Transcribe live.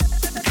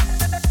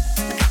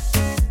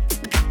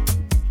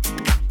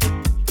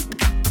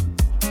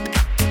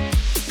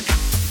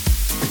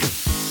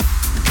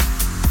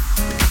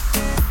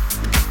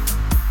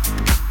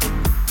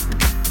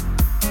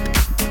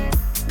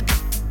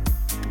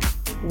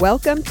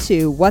Welcome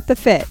to What the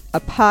Fit, a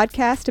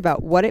podcast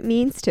about what it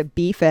means to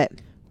be fit.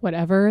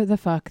 Whatever the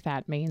fuck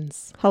that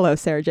means. Hello,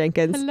 Sarah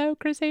Jenkins. Hello,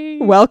 Chrissy.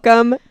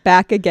 Welcome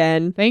back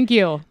again. Thank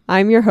you.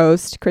 I'm your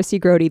host, Chrissy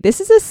Grody. This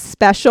is a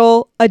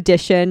special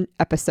edition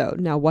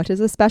episode. Now, what does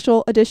a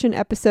special edition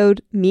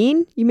episode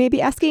mean, you may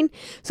be asking?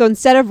 So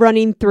instead of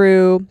running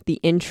through the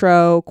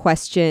intro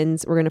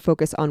questions, we're going to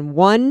focus on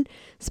one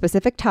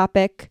specific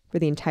topic for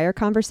the entire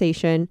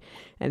conversation.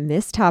 And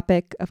this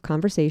topic of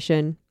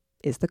conversation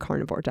is the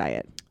carnivore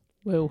diet.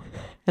 Woo.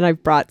 And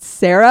I've brought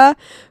Sarah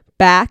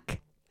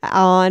back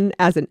on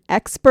as an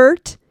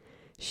expert.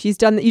 She's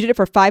done that. You did it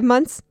for 5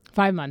 months?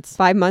 5 months.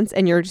 5 months,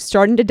 and you're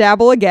starting to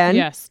dabble again.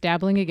 Yes,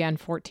 dabbling again,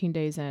 14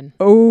 days in.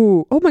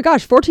 Oh my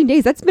gosh, 14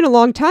 days. That's been a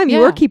long time. You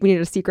Yeah. were keeping it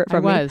a secret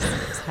from me. I was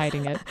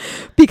hiding it.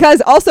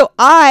 Because also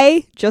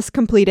I just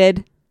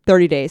completed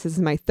 30 days. This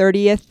is my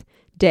 30th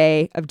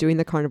day of doing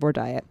the carnivore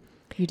diet.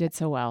 You did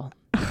so well.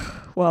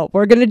 Well,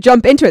 we're going to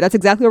jump into it. That's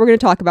exactly what we're going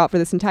to talk about for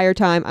this entire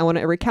time. I want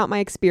to recount my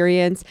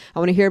experience. I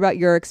want to hear about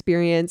your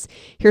experience.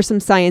 Here's some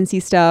sciencey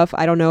stuff.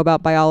 I don't know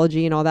about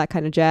biology and all that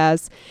kind of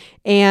jazz.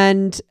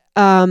 And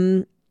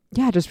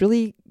just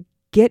really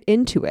get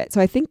into it.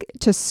 So I think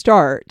to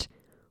start,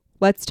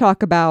 let's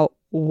talk about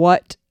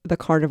what the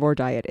carnivore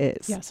diet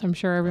is. Yes, I'm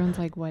sure everyone's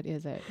like, what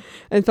is it?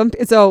 And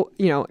so,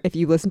 if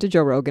you listen to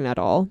Joe Rogan at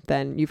all,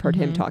 then you've heard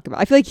him talk about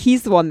it. I feel like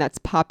he's the one that's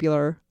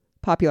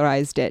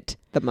popularized it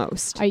the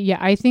most.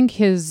 I think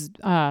his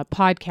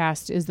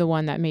podcast is the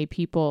one that made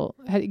people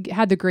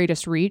had the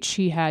greatest reach.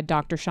 He had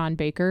Dr. Sean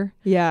Baker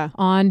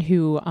on,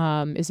 who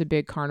is a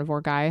big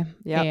carnivore guy.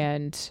 Yep.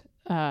 And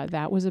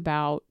that was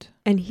about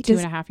he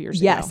 2.5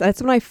 years ago. Yes,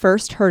 that's when I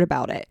first heard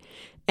about it.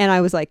 And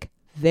I was like,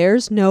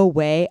 there's no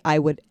way I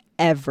would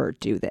ever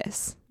do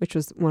this, which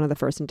was one of the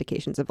first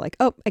indications of like,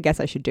 oh, I guess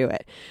I should do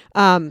it.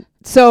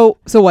 So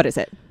what is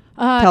it?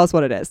 Tell us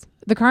what it is.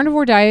 The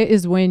carnivore diet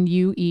is when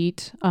you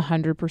eat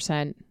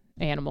 100%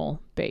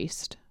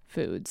 animal-based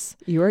foods.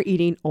 You are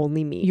eating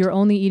only meat. You're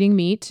only eating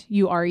meat.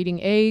 You are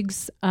eating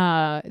eggs.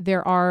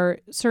 There are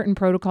certain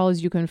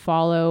protocols you can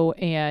follow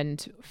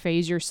and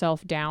phase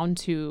yourself down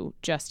to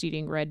just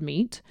eating red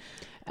meat.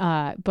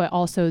 But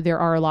also there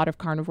are a lot of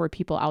carnivore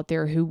people out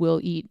there who will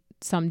eat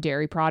some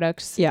dairy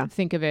products. Yeah.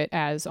 Think of it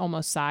as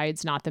almost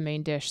sides, not the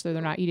main dish. So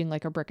they're not eating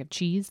like a brick of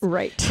cheese.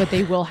 Right. But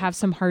they will have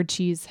some hard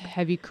cheese,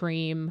 heavy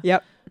cream.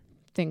 Yep.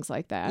 Things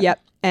like that. Yep.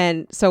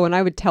 And so when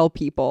I would tell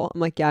people, I'm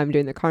like, yeah, I'm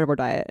doing the carnivore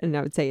diet. And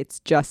I would say it's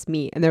just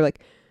meat. And they're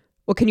like,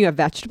 well, can you have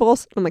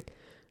vegetables? I'm like,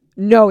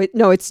 no,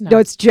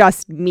 it's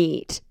just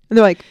meat. And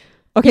they're like,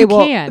 okay,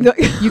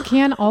 you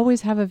can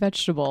always have a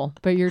vegetable,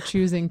 but you're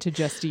choosing to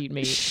just eat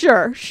meat.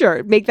 Sure.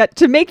 Make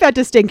that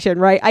distinction,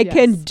 right? I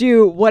can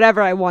do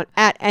whatever I want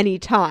at any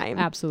time.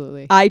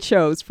 Absolutely. I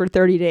chose for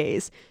 30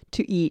 days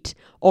to eat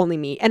only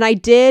meat. And I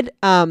did,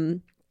 I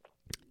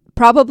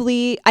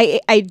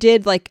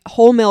did like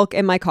whole milk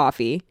in my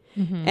coffee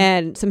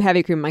and some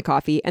heavy cream in my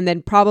coffee. And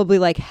then probably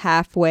like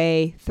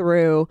halfway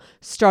through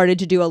started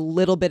to do a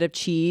little bit of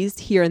cheese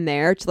here and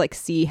there to like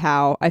see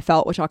how I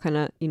felt, which I'll kind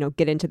of,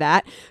 get into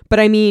that. But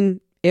I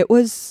mean, it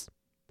was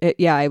all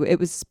meat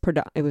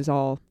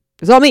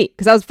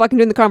because I was fucking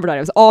doing the carnivore diet.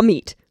 It was all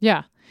meat.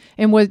 Yeah.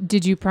 And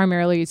did you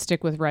primarily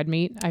stick with red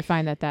meat? I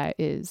find that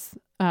is...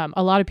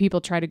 a lot of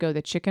people try to go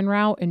the chicken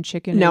route, and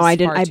chicken is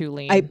far too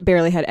lean. I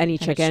barely had any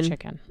chicken. It's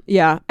chicken.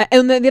 Yeah.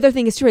 And the other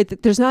thing is too, right,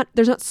 that there's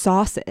not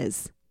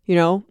sauces,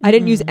 I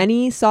didn't use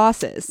any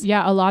sauces.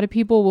 Yeah. A lot of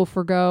people will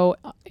forgo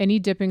any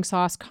dipping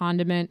sauce,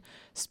 condiment,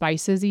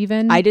 spices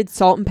even. I did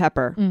salt and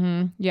pepper.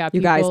 Mm-hmm. Yeah.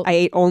 You guys, I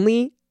ate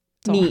only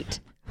meat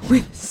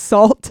with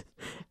salt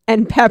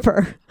and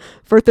pepper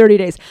for 30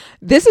 days.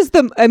 This is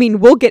we're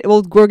going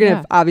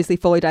to obviously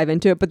fully dive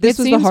into it, but this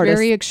was the hardest. It seems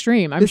very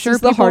extreme. I'm sure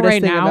people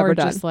right now are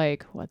just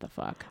like, what the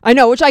fuck? I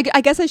know, which I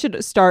guess I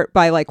should start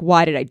by like,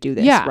 why did I do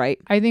this? Yeah, right.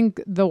 I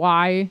think the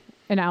why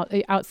and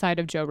outside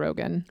of Joe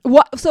Rogan.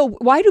 So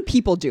why do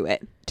people do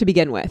it to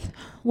begin with?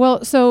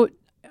 Well, so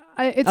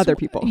it's other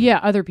people. Yeah,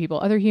 other people,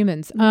 other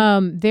humans.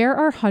 There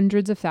are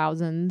hundreds of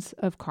thousands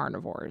of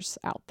carnivores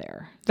out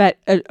there that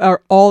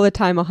are all the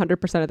time,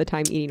 100% of the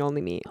time eating only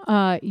meat.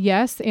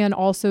 Yes, and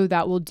also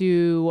that will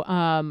do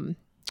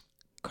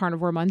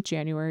carnivore month.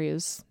 January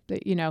is the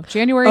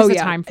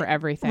time for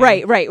everything.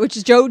 Right. Which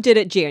is Joe did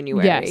it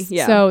January. Yes.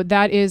 Yeah. So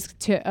that is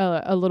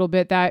a little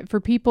bit that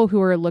for people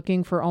who are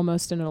looking for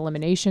almost an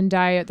elimination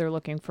diet, they're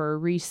looking for a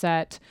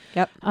reset.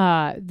 Yep.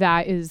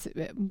 That is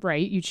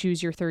right. You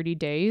choose your 30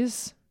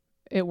 days.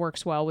 It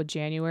works well with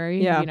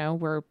January. Yeah.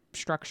 We're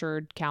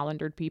structured,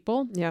 calendared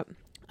people. Yep.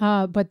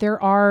 But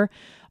there are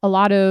a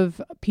lot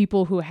of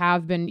people who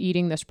have been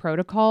eating this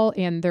protocol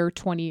and they're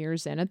 20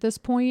 years in at this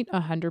point,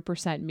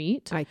 100%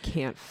 meat. I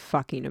can't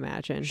fucking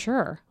imagine.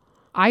 Sure.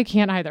 I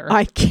can't either.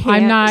 I can't.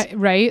 I'm not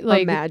right.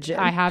 Like imagine.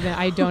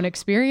 I don't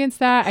experience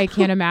that. I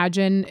can't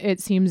imagine.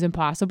 It seems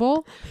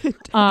impossible.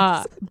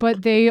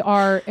 But they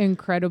are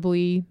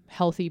incredibly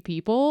healthy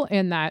people.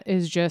 And that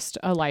is just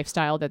a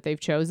lifestyle that they've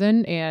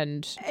chosen.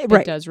 And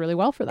it does really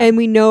well for them. And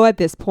we know at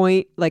this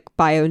point, like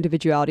bio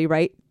individuality,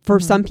 right? For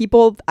some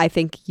people, I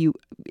think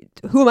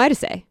who am I to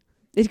say?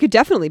 It could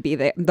definitely be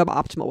the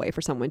optimal way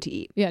for someone to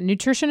eat. Yeah.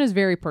 Nutrition is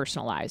very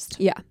personalized.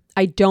 Yeah.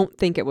 I don't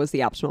think it was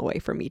the optimal way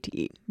for me to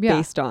eat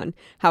based on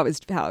how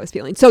I was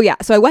feeling. So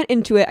I went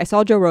into it. I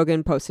saw Joe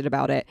Rogan posted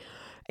about it,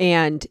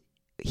 and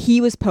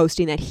he was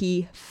posting that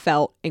he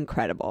felt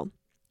incredible.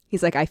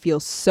 He's like, I feel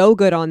so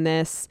good on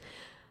this.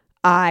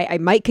 I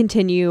might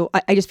continue.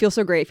 I just feel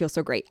so great. I feel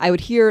so great. I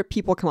would hear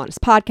people come on his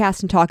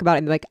podcast and talk about it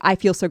and be like, I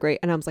feel so great.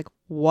 And I was like,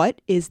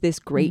 what is this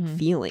great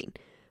feeling?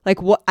 Like,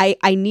 what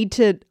I need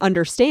to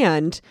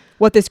understand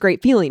what this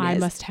great feeling is. I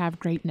must have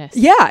greatness.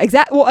 Yeah,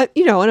 exactly. Well,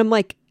 and I'm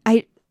like,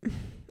 I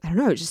don't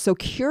know. I was just so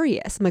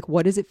curious. I'm like,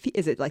 what is it?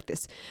 Is it like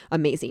this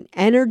amazing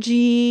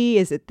energy?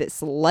 Is it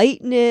this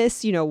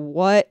lightness?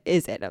 What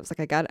is it? I was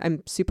like,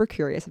 I'm super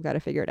curious. I've got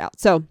to figure it out.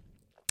 So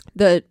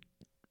the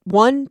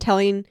one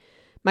telling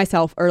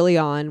myself early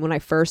on when I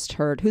first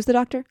heard, who's the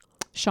doctor?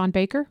 Sean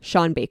Baker.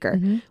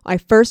 I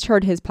first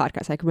heard his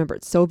podcast. I can remember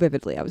it so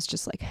vividly. I was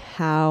just like,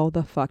 how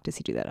the fuck does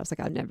he do that? I was like,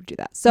 I'd never do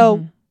that.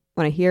 So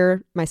when I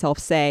hear myself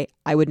say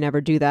I would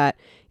never do that,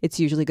 it's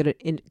usually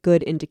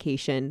good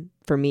indication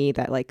for me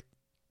that like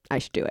I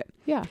should do it.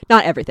 Yeah.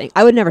 Not everything.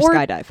 I would never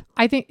skydive.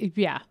 I think,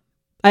 yeah.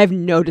 I have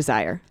no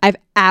desire. I have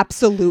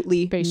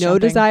absolutely Base no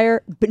jumping.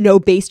 desire, but no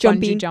base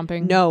Bungee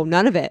jumping. No,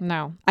 none of it.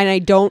 No. And I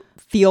don't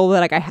feel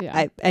that like I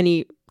have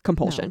any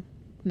compulsion.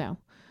 No.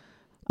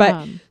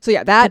 But so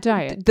yeah, that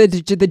diet.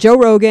 The Joe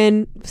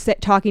Rogan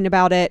talking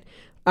about it,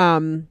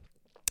 and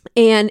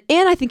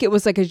I think it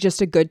was like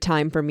just a good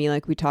time for me,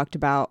 like we talked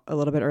about a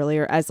little bit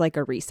earlier, as like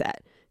a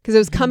reset, because it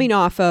was coming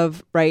off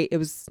of I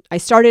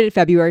started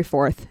February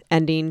 4th,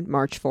 ending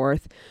March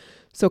 4th,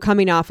 so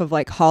coming off of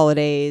like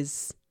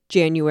holidays.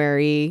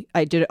 January,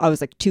 I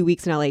was like 2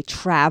 weeks in LA,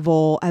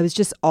 travel. I was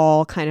just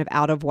all kind of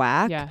out of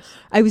whack. Yes.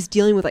 I was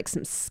dealing with like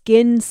some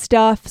skin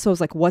stuff. So I was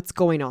like, what's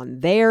going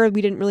on there?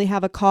 We didn't really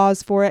have a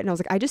cause for it. And I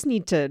was like, I just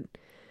need to,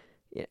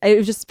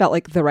 it just felt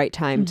like the right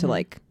time to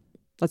like,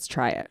 let's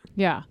try it.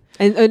 Yeah.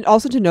 And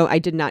also to know I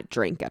did not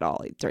drink at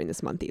all during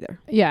this month either.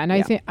 Yeah. And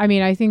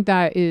I think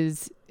that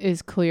is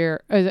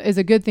clear, is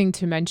a good thing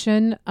to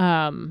mention.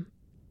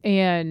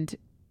 And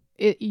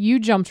you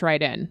jumped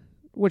right in,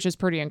 which is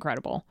pretty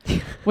incredible.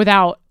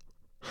 Without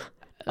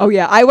oh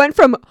yeah, I went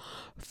from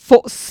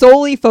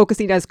solely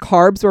focusing as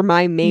carbs were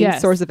my main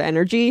source of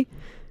energy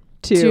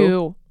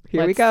to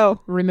here we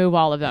go, remove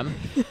all of them.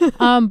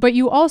 But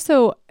you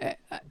also,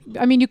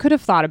 you could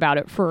have thought about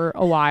it for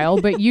a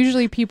while, but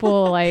usually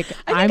people like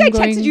I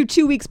texted you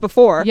 2 weeks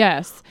before.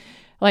 Yes.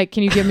 Like,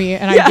 can you give me,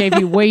 and I gave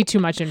you way too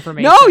much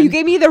information. No, you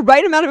gave me the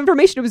right amount of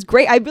information. It was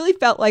great. I really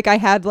felt like I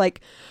had like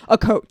a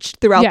coach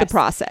throughout the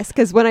process.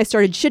 Because when I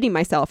started shitting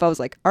myself, I was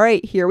like, all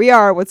right, here we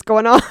are. What's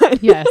going on?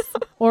 Yes.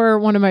 Or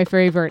one of my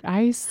favorite,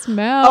 I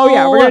smell. Oh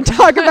yeah, we're going to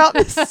talk about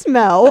the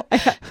smell.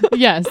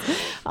 Yes.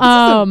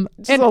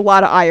 Just a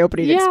lot of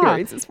eye-opening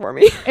experiences for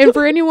me. And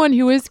for anyone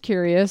who is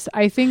curious,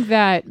 I think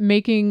that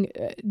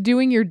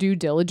doing your due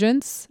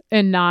diligence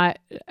and not...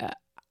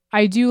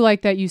 I do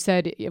like that you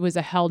said it was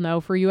a hell no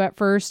for you at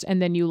first,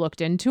 and then you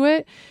looked into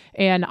it.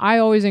 And I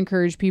always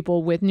encourage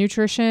people with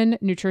nutrition.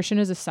 Nutrition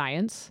is a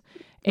science,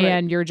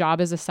 and your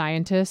job as a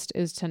scientist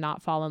is to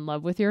not fall in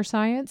love with your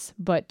science,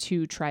 but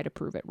to try to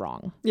prove it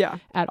wrong. Yeah.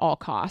 At all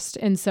cost.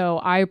 And so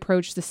I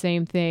approach the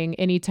same thing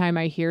anytime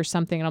I hear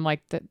something and I'm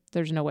like,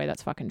 there's no way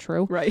that's fucking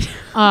true. Right.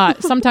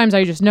 Sometimes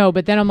I just know,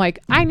 but then I'm like,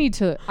 I need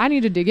to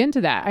dig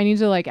into that. I need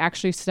to like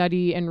actually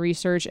study and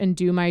research and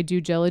do my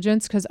due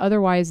diligence, because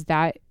otherwise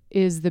that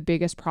is the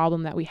biggest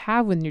problem that we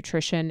have with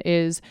nutrition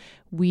is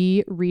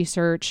we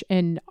research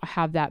and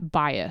have that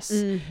bias.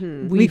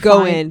 Mm-hmm. We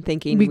go in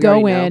thinking we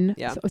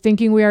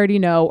already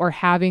know, or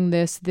having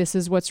this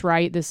is what's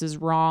right, this is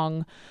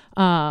wrong.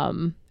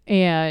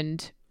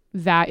 And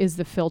that is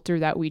the filter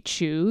that we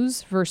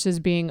choose versus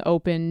being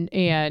open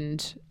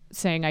and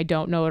saying, I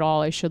don't know it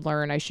all. I should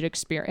learn, I should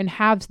experiment, and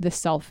have the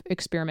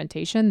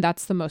self-experimentation.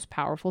 That's the most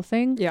powerful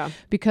thing. Yeah.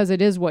 Because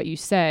it is what you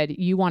said.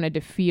 You wanted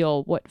to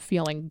feel what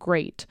feeling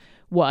great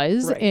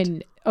was. Right.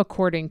 And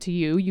according to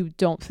you, you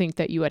don't think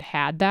that you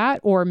had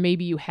that, or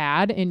maybe you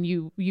had, and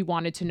you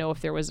wanted to know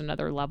if there was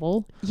another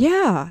level.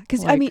 Yeah.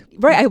 Because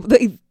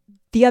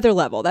the other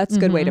level, that's a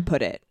good way to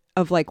put it.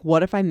 Of like,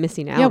 what if I'm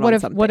missing out on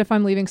something? What if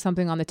I'm leaving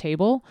something on the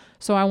table?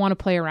 So I want to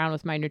play around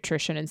with my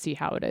nutrition and see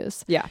how it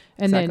is. Yeah.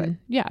 And then,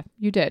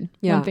 you did.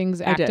 Yeah, when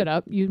things acted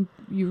up, you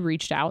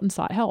reached out and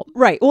sought help.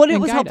 Right. Well, and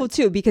it was helpful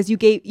too, because you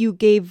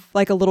gave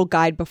like a little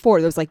guide before.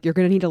 There was like, you're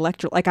going to need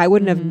electrolytes. Like I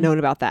wouldn't have known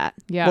about that.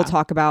 Yeah. We'll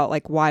talk about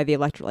like why the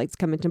electrolytes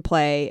come into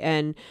play,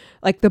 and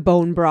like the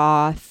bone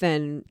broth,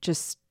 and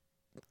just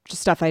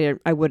stuff I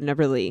wouldn't have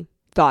really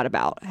thought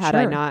about had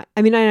I not.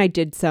 I mean, I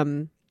did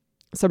some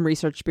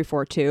research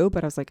before too,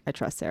 but I was like, I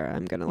trust Sarah.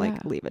 I'm going to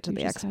leave it to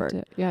the expert.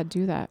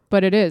 Do that.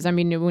 But it is. I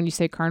mean, when you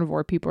say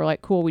carnivore, people are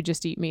like, cool, we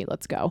just eat meat.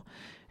 Let's go.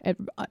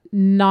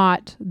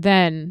 Not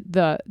then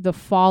the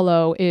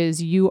follow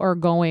is you are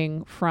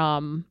going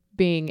from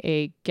being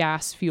a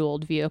gas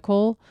fueled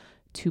vehicle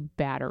to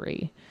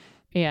battery.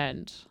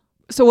 And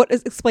so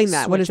explain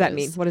that. What does that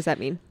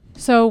mean?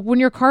 So when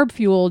you're carb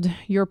fueled,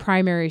 your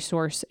primary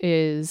source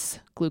is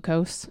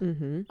glucose,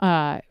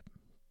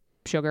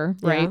 sugar,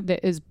 right? Yeah.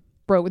 That is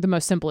broke the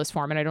most simplest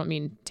form. And I don't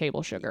mean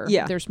table sugar.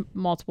 Yeah. There's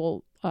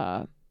multiple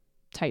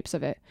types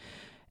of it.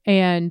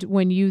 And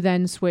when you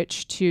then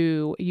switch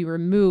to, you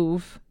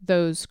remove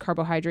those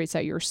carbohydrates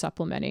that you're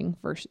supplementing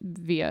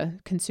via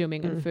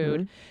consuming in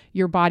food,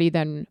 your body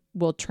then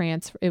will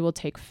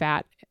take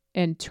fat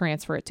and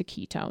transfer it to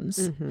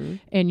ketones.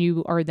 And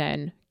you are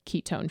then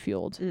ketone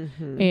fueled.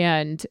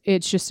 And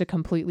it's just a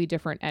completely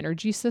different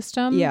energy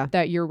system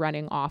that you're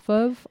running off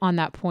of. On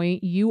that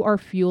point, you are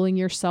fueling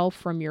yourself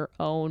from your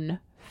own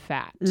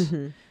fat.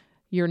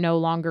 You're no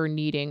longer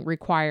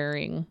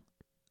requiring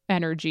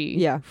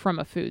energy from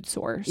a food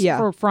source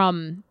or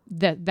from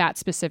that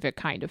specific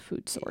kind of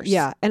food source.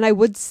 Yeah. And I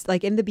would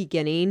like in the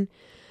beginning,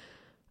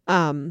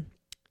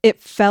 it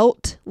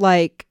felt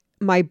like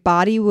my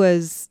body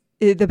was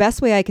the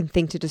best way I can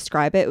think to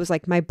describe it was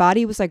like my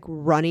body was like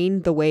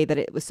running the way that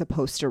it was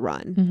supposed to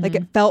run. Like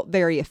it felt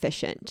very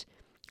efficient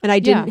and I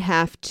didn't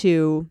have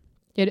to.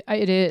 It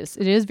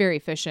is very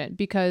efficient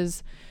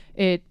because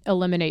it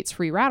eliminates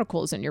free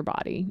radicals in your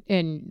body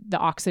and the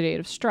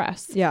oxidative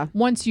stress. Yeah.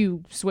 Once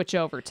you switch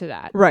over to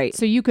that. Right.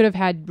 So you could have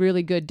had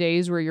really good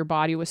days where your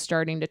body was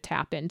starting to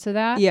tap into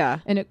that. Yeah.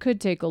 And it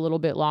could take a little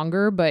bit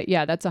longer, but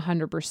yeah, that's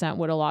 100%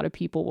 what a lot of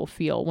people will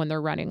feel when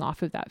they're running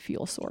off of that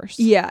fuel source.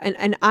 Yeah.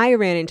 And I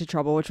ran into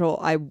trouble, which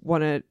I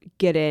want to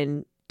get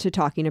into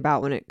talking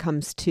about when it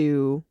comes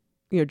to,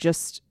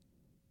 just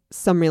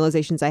some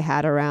realizations I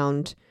had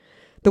around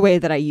the way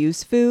that I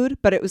use food.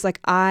 But it was like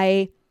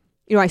I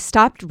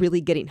stopped really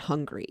getting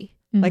hungry.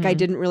 Like I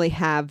didn't really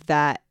have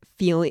that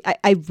feeling.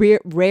 I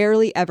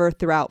rarely ever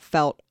throughout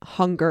felt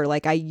hunger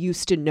like I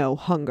used to know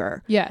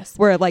hunger. Yes.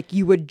 Where like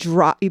you'd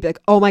be like,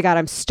 oh my God,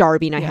 I'm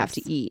starving. I have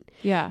to eat.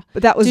 Yeah.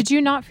 But that was. Did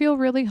you not feel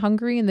really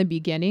hungry in the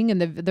beginning in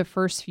the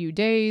first few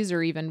days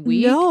or even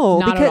week? No,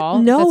 not at all.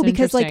 No, That's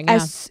because like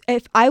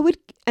if I would,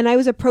 and I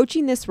was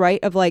approaching this right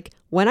of like,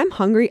 when I'm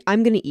hungry,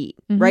 I'm going to eat,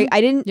 right?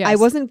 I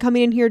wasn't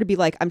coming in here to be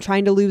like, I'm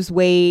trying to lose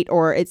weight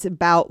or it's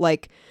about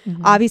like,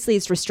 obviously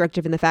it's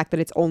restrictive in the fact that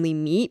it's only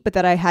meat, but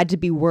that I had to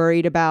be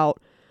worried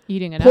about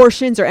eating enough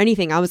portions or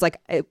anything. I was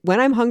like, when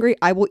I'm hungry,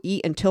 I will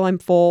eat until I'm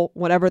full,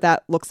 whatever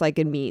that looks like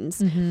and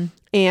means.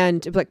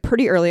 And it was like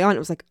pretty early on, it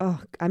was like, oh,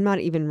 I'm not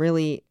even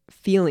really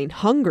feeling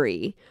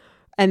hungry.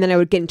 And then I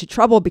would get into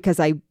trouble because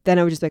I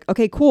would just be like,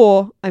 okay,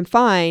 cool, I'm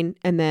fine.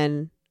 And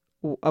then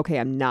okay,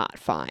 I'm not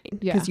fine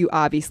because you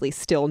obviously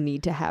still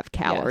need to have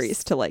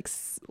calories to like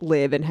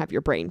live and have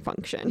your brain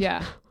function.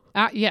 Yeah.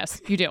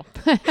 Yes, you do.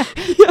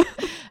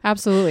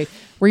 Absolutely.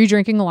 Were you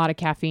drinking a lot of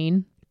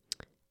caffeine?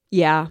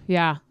 Yeah.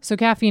 Yeah. So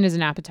caffeine is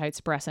an appetite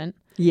suppressant.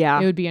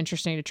 Yeah. It would be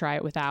interesting to try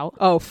it without.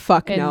 Oh,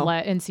 fuck no.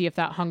 And see if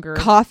that hunger.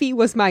 Coffee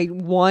was my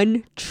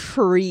one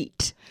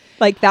treat.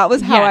 Like that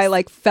was how I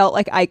like felt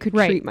like I could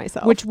treat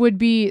myself. Which would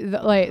be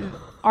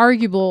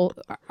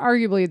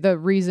arguably the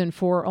reason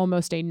for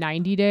almost a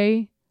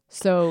 90-day.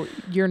 So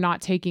you're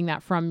not taking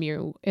that from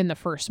you in the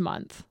first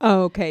month.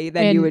 Oh, okay.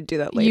 Then you would do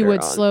that later. You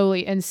would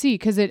slowly and see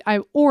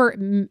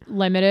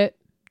limit it.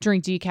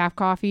 Drink decaf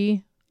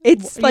coffee.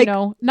 It's like,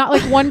 not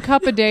like 1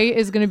 cup a day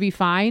is going to be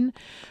fine.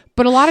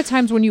 But a lot of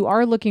times when you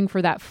are looking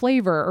for that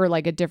flavor or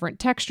like a different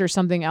texture,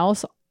 something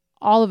else,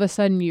 all of a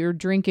sudden you're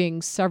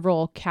drinking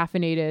several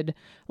caffeinated,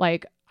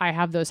 like I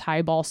have those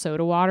highball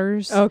soda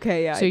waters.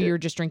 Okay, yeah. So you're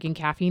just drinking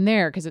caffeine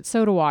there because it's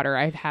soda water.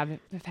 I've had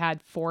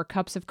 4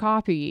 cups of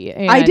coffee.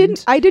 And I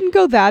didn't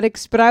go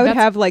that but I would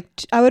have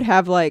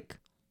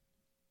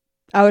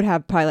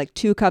probably like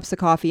 2 cups of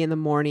coffee in the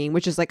morning,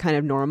 which is like kind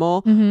of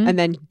normal. And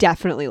then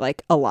definitely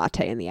like a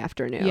latte in the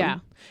afternoon.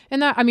 Yeah.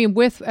 And that, I mean,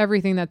 with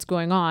everything that's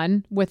going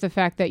on, with the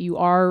fact that you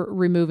are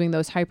removing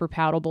those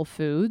hyperpalatable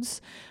foods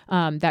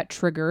that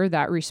trigger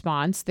that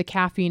response, the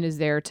caffeine is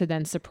there to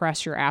then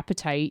suppress your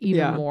appetite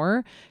even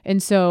more.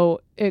 And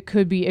so it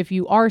could be, if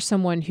you are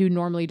someone who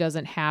normally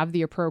doesn't have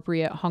the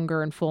appropriate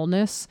hunger and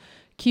fullness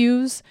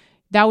cues,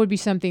 that would be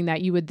something that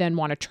you would then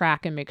want to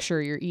track and make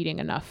sure you're eating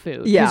enough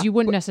food. Because you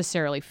wouldn't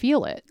necessarily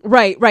feel it.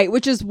 Right.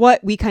 Which is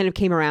what we kind of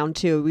came around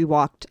to.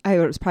 I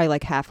was probably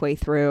like halfway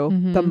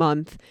through the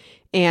month.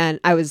 And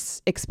I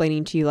was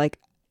explaining to you, like,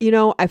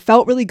 I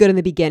felt really good in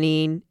the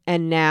beginning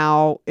and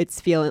now it's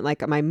feeling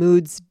like my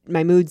mood's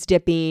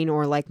dipping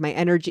or like my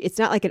energy. It's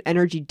not like an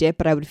energy dip,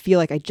 but I would feel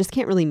like I just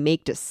can't really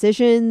make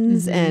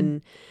decisions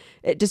and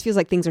it just feels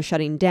like things are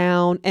shutting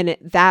down. And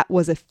that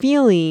was a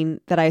feeling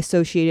that I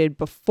associated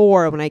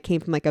before when I came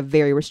from like a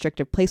very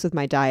restrictive place with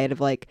my diet of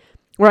like,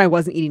 where I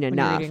wasn't eating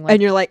enough. Eating, like,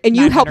 and you're like, and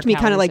you helped me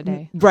kind of like,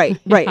 right,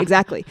 Yeah.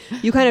 exactly.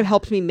 You kind of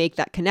helped me make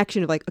that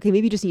connection of like, okay,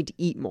 maybe you just need to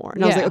eat more.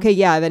 And I was like, okay,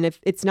 yeah, then if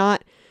it's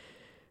not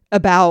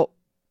about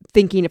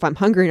thinking if I'm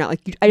hungry or not,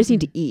 like I just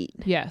need to eat.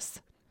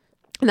 Yes.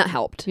 And that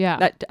helped. Yeah.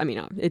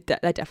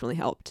 That definitely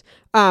helped.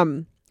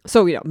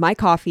 So, my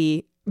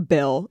coffee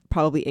bill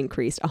probably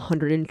increased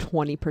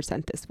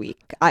 120% this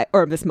week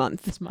or this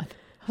month.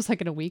 was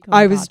like in a week. Oh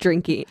my I was God.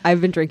 drinking.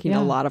 I've been drinking Yeah.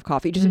 a lot of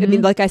coffee. Just, I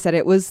mean, like I said,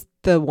 it was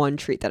the one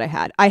treat that I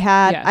had.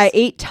 I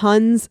ate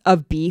tons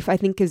of beef, I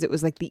think, because it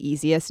was like the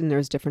easiest and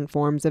there's different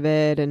forms of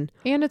it. And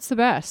it's the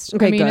best.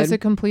 Okay, I mean, good. it's a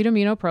complete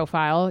amino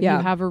profile. Yeah.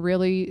 You have a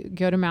really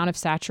good amount of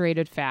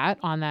saturated fat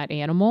on that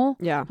animal.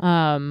 yeah.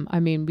 I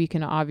mean, we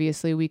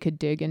could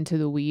dig into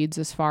the weeds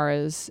as far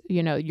as,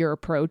 your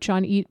approach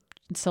on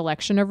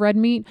selection of red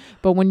meat,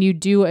 but when you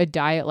do a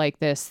diet like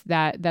this,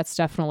 that's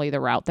definitely the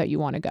route that you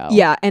want to go.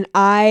 Yeah. And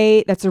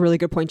that's a really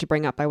good point to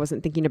bring up. I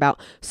wasn't thinking about.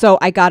 So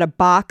I got a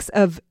box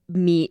of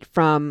meat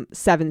from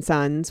Seven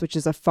Sons, which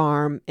is a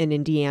farm in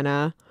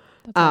Indiana.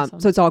 That's awesome.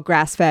 So it's all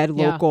grass fed,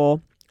 Yeah.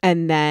 local.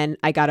 And then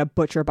I got a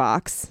butcher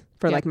box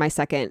for Yeah. like my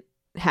second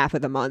half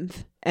of the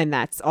month. And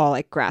that's all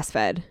like grass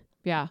fed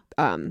Yeah.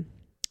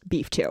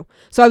 beef too.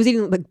 So I was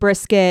eating like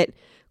brisket,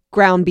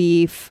 ground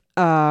beef,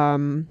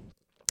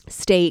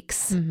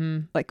 steaks.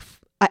 Like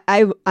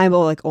I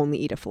will like only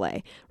eat a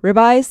fillet.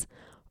 Ribeyes.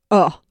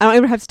 Oh, I don't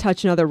ever have to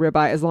touch another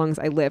ribeye as long as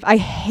I live. I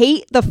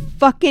hate the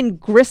fucking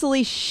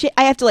gristly shit.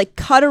 I have to like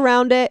cut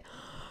around it.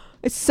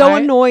 It's so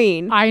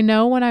annoying. I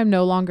know when I'm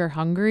no longer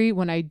hungry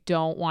when I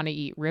don't want to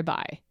eat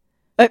ribeye.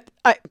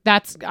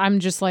 I'm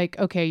just like,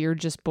 okay, you're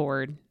just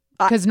bored.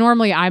 Because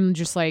normally I'm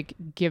just like,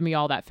 give me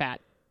all that fat.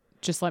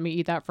 Just let me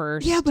eat that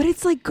first. Yeah, but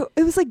it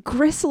was like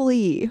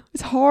gristly.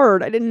 It's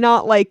hard. I did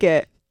not like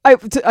it. I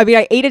mean,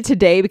 I ate it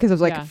today because I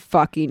was like,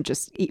 fucking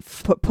just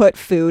put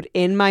food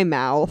in my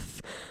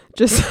mouth.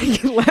 Just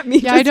like, let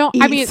me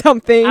eat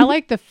something. I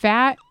like the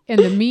fat and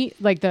the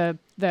meat, like the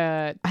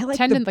like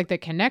tendon, like the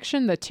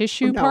connection, the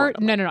tissue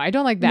part. No, I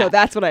don't like that. No,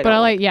 that's what I don't But I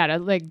like, to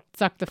like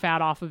suck the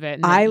fat off of it.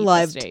 And I eat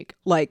loved the steak.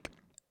 like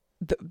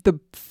the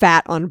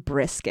fat on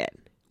brisket.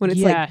 When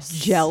it's like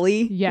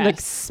jelly,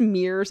 like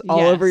smears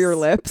all over your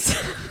lips.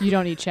 You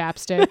don't need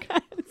chapstick.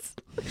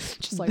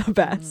 Just like the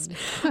best.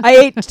 I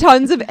ate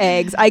tons of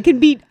eggs. I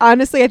think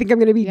I'm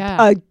going to be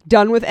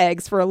done with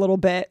eggs for a little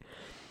bit.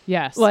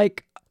 Yes.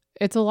 Like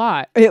it's a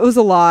lot. It was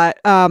a lot.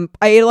 I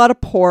ate a lot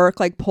of pork,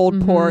 like pulled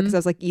pork, because that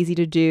was like easy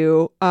to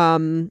do.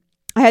 I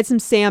had some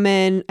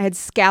salmon. I had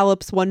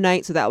scallops one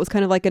night, so that was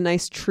kind of like a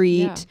nice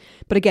treat. Yeah.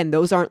 But again,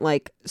 those aren't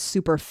like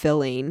super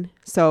filling,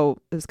 so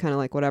it was kind of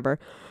like whatever.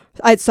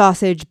 I had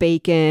sausage,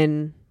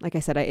 bacon. Like I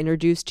said, I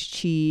introduced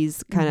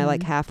cheese kind of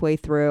like halfway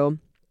through.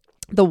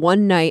 The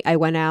one night I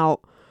went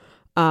out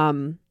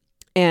and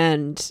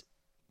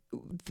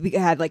we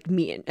had like a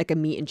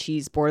meat and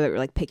cheese board that we were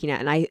like picking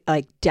at, and I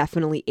like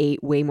definitely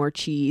ate way more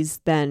cheese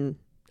than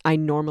I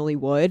normally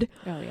would.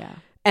 Oh yeah.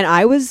 And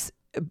I was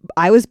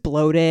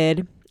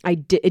bloated.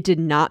 It did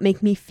not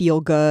make me feel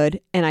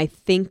good, and I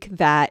think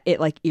that it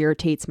like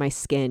irritates my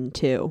skin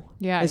too.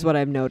 Yeah, is what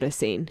I'm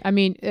noticing. I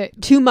mean,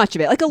 too much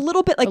of it, like a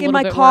little bit, like in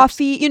my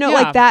coffee,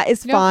 like that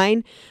is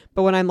fine.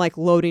 But when I'm like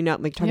loading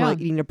up, like talking about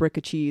like eating a brick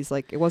of cheese,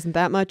 like it wasn't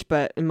that much,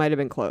 but it might have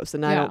been close,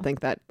 and I don't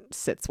think that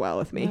sits well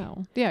with me.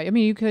 No. Yeah, I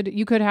mean, you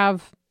could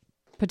have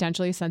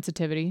potentially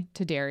sensitivity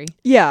to dairy.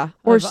 Yeah,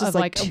 or it's just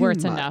like where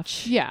it's much.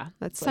 Enough. Yeah,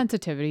 that's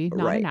sensitivity,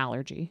 not an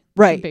allergy.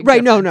 Right.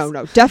 No,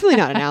 definitely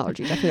not an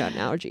allergy. Definitely not an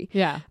allergy.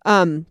 Yeah.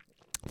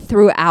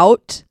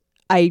 Throughout,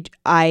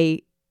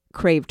 I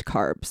craved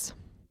carbs,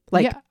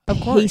 like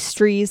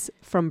pastries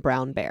from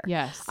Brown Bear.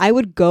 Yes, I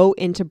would go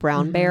into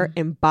Brown Bear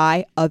and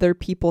buy other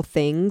people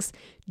things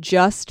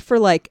just for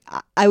like,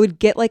 I would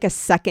get like a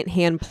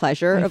secondhand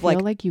pleasure of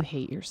like you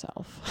hate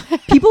yourself.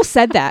 People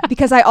said that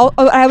because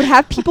I would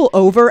have people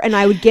over and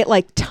I would get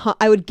like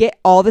I would get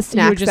all the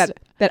snacks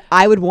that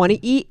I would want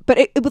to eat, but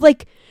it would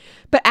like.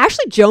 But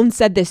Ashley Jones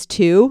said this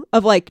too,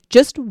 of like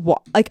just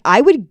like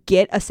I would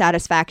get a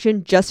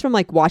satisfaction just from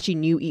like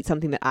watching you eat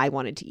something that I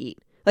wanted to eat.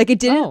 Like it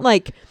didn't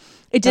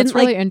That's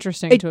really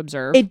interesting to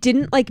observe. It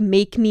didn't like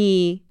make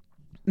me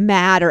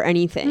mad or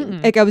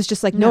anything. Like I was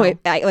just like,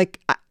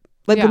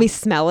 let me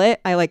smell it.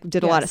 I like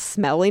did a lot of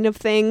smelling of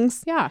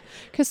things. Yeah,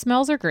 because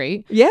smells are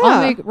great. Yeah.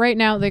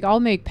 I'll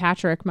make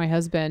Patrick, my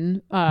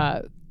husband,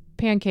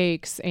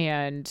 pancakes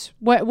and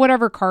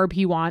whatever carb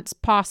he wants,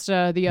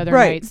 pasta the other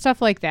night,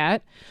 stuff like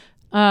that.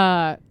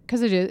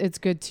 Because it's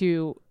good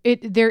to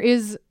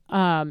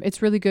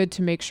it's really good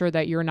to make sure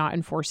that you're not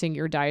enforcing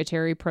your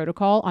dietary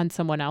protocol on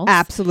someone else.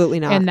 Absolutely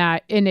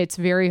not. And it's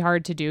very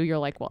hard to do. You're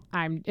like, well,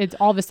 it's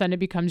all of a sudden it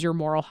becomes your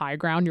moral high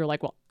ground. You're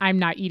like, well, I'm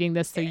not eating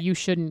this, so you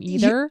shouldn't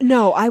either.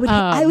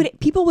 I would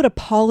people would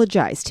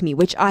apologize to me,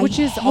 which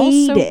is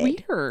also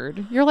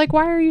weird. You're like,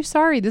 why are you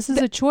sorry? This is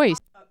a choice.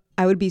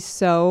 I would be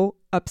so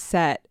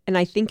upset. And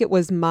I think it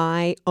was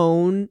my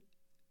own,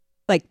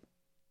 like,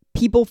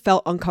 people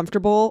felt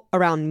uncomfortable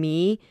around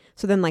me.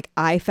 So then, like,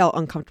 I felt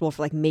uncomfortable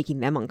for, like, making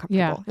them uncomfortable.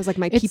 Yeah. It was like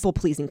my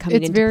people-pleasing coming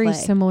into play. It's very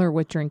similar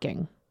with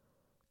drinking.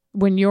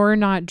 When you're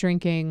not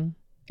drinking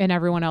and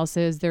everyone else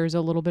is, there's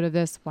a little bit of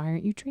this, why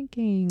aren't you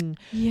drinking?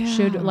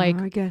 Yeah, I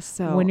guess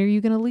so. When are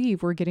you going to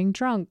leave? We're getting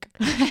drunk.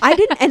 I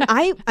didn't, and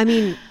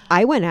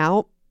I went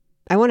out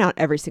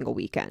every single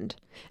weekend.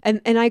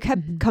 And I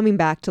kept coming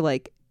back to,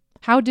 like,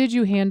 how did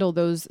you handle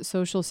those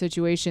social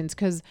situations?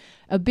 Because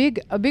a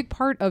big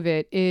part of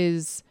it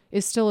is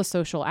is still a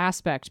social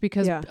aspect,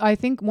 because Yeah. I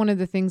think one of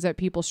the things that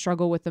people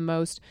struggle with the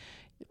most,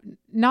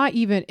 not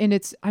even, and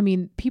it's, I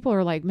mean, people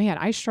are like, man,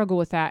 I struggle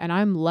with that, and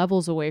I'm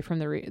levels away from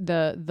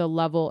the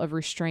level of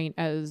restraint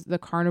as the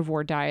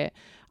carnivore diet.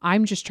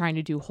 I'm just trying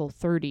to do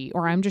Whole30,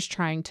 or I'm just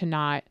trying to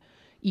not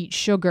eat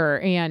sugar.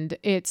 And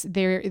it's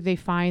there, they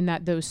find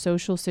that those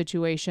social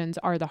situations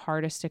are the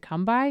hardest to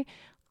come by.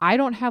 I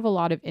don't have a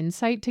lot of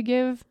insight to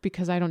give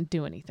because I don't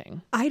do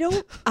anything.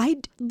 I'm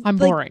I'm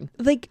boring.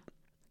 Like,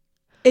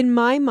 in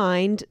my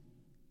mind,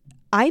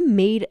 I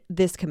made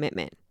this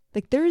commitment.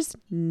 Like, there's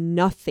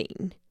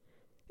nothing,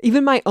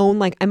 even my own,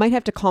 like, I might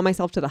have to call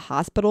myself to the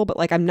hospital, but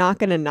like, I'm not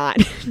going to not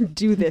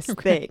do this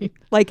thing.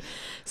 Like,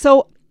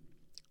 so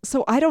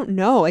I don't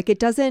know. Like, it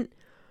doesn't,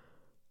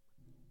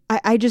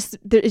 I just,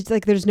 it's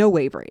like, there's no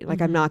wavering.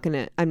 Like, I'm not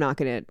going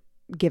to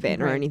give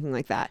in or anything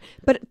like that.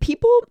 But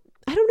people,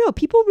 I don't know.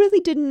 People really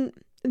didn't,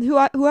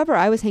 whoever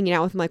I was hanging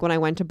out with, like when I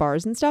went to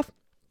bars and stuff,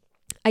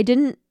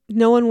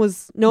 no one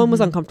was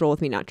uncomfortable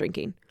with me not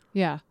drinking.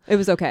 Yeah. It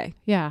was okay.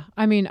 Yeah.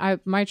 I mean,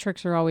 my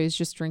tricks are always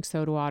just drink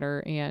soda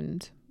water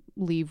and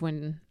leave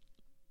when,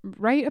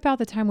 right about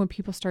the time when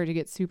people start to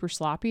get super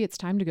sloppy, it's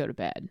time to go to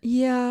bed.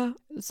 Yeah.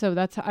 So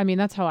that's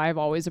how I've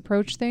always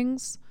approached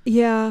things.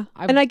 Yeah.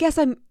 And I guess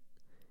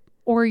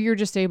or you're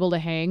just able to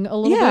hang a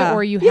little bit,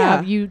 or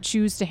you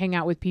choose to hang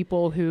out with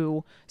people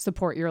who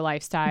support your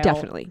lifestyle.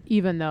 Definitely.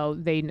 Even though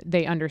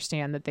they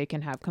understand that they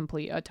can have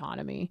complete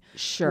autonomy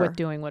with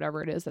doing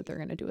whatever it is that they're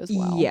going to do as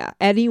well. Yeah.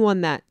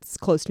 Anyone that's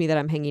close to me that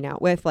I'm hanging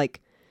out with,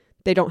 like,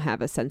 they don't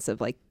have a sense of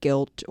like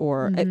guilt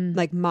or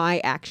like my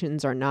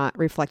actions are not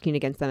reflecting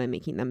against them and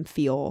making them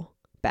feel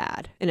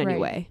bad in any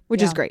way,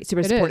 which is great.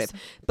 Super supportive.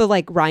 But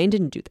like Ryan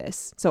didn't do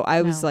this. So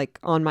I was like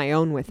on my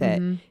own with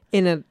it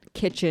in a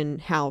kitchen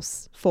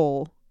house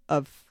full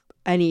of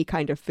any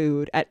kind of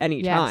food at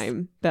any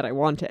time that I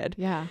wanted.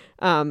 Yeah.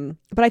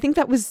 But I think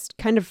that was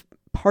kind of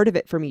part of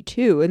it for me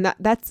too. And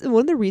that's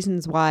one of the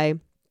reasons why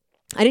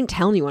I didn't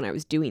tell anyone I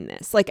was doing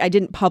this. Like, I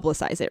didn't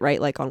publicize it, right?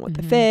 Like on What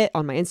the Fit,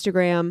 on my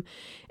Instagram.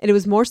 And it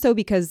was more so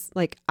because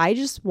like I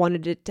just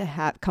wanted it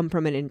to come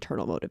from an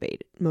internal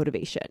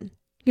motivation.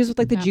 Because with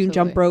like the June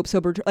jump rope,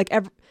 sober, like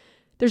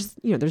there's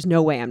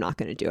no way I'm not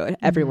going to do it.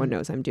 Everyone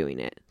knows I'm doing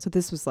it. So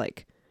this was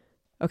like,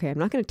 okay, I'm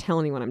not going to tell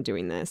anyone I'm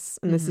doing this.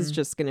 And this is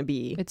just going to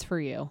be. It's for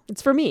you.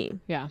 It's for me.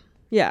 Yeah.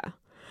 Yeah.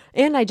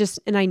 And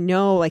I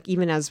know, like,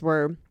 even as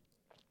we're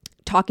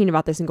talking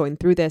about this and going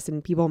through this,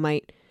 and people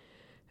might,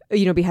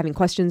 be having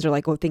questions or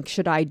like, oh,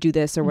 should I do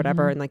this or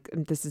whatever? And like,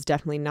 this is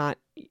definitely not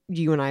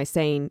you and I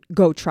saying,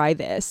 go try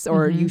this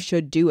or you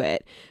should do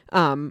it.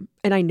 And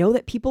I know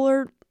that people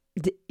are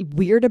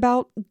weird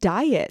about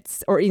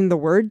diets or even the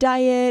word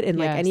diet and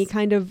like any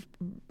kind of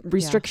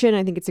restriction.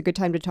 I think it's a good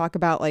time to talk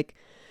about, like,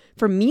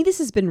 for me, this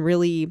has been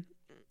really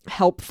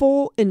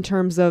helpful in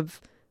terms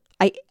of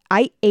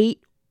I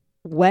ate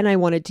when I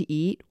wanted to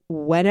eat,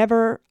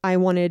 whenever I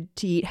wanted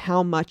to eat,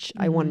 how much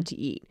I wanted to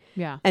eat.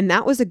 Yeah. And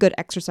that was a good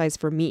exercise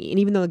for me. And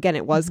even though, again,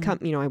 it was,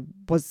 I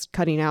was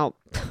cutting out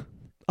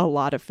a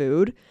lot of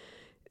food,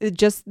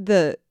 just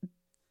the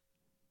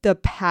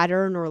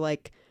pattern or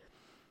like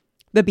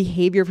the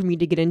behavior for me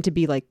to get into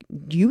be like,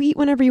 you eat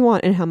whenever you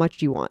want and how much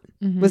do you want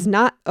was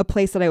not a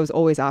place that I was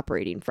always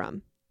operating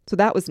from. So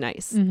that was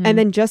nice. And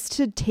then just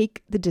to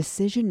take the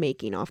decision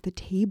making off the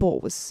table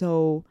was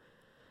so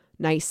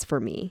nice for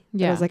me.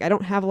 Yeah. I was like, I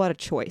don't have a lot of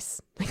choice.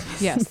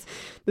 This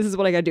is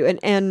what I got to do.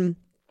 And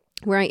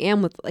where I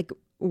am with like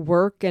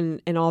work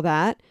and all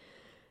that,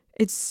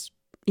 it's,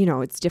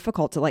 it's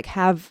difficult to like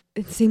have,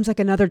 it seems like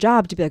another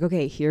job to be like,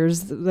 okay,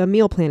 here's the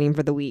meal planning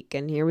for the week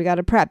and here we got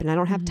to prep. And I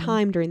don't have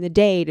time during the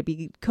day to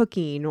be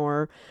cooking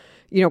or,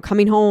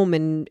 coming home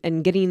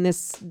and getting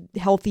this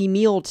healthy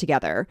meal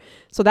together.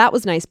 So that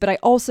was nice. But I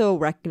also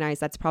recognize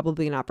that's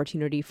probably an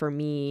opportunity for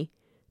me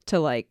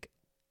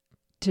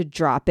to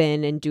drop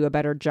in and do a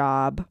better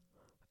job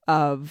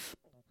of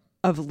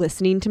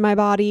listening to my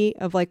body,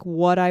 of like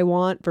what I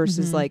want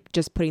versus like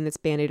just putting this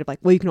band-aid of like,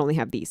 well, you can only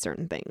have these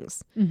certain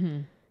things.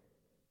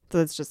 So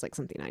that's just like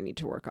something I need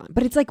to work on.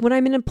 But it's like when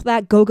I'm in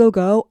that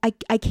go,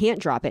 I can't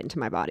drop it into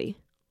my body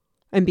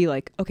and be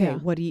like, okay,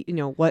 what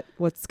do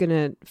what's going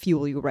to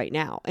fuel you right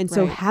now? And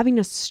so having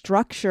a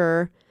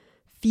structure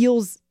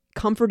feels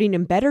comforting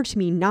and better to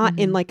me, not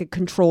in like a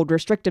controlled,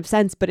 restrictive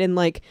sense, but in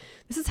like,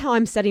 this is how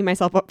I'm setting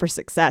myself up for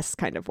success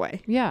kind of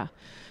way. Yeah.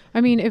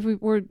 I mean, if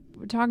we're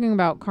talking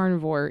about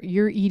carnivore,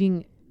 you're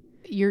eating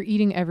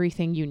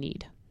everything you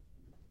need.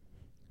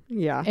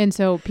 Yeah. And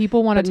so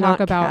people want to talk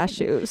about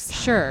cashews.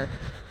 Sure.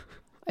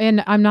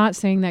 And I'm not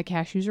saying that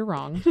cashews are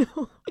wrong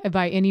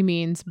by any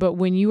means, but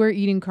when you are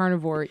eating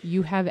carnivore,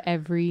 you have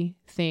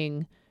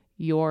everything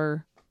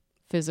your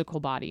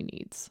physical body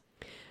needs.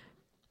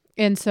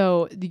 And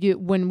so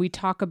when we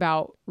talk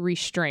about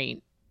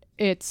restraint,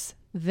 it's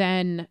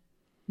then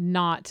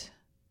not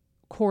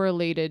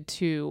correlated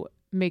to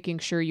making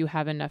sure you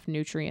have enough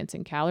nutrients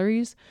and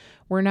calories.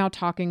 We're now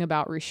talking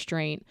about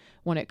restraint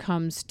when it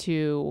comes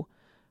to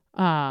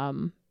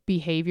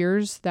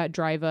behaviors that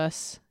drive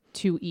us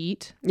to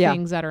eat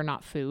things that are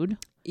not food.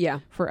 Yeah.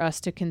 for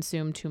us to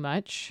consume too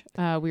much.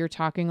 We were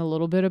talking a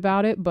little bit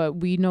about it, but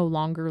we no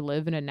longer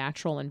live in a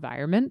natural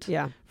environment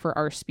Yeah. for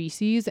our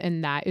species,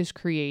 and that is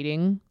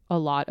creating a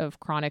lot of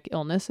chronic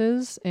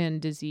illnesses and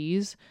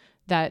disease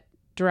that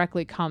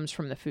directly comes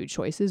from the food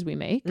choices we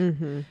make.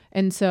 Mm-hmm.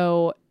 And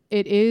so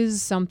it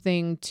is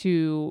something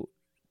to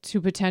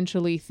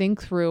potentially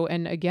think through.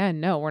 And again,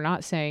 no, we're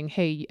not saying,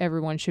 hey,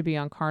 everyone should be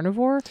on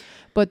carnivore,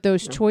 but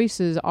those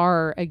choices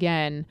are,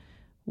 again,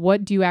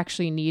 what do you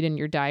actually need in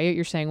your diet?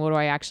 You're saying, what do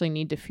I actually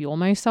need to fuel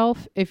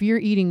myself? If you're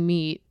eating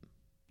meat,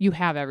 you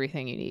have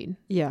everything you need.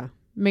 Yeah.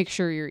 Make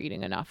sure you're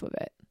eating enough of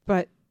it.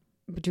 But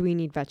do we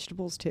need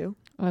vegetables too?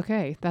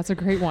 Okay, that's a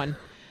great one.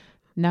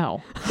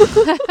 No.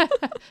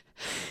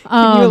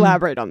 Can you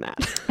elaborate on that?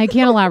 I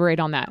can't elaborate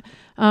on that.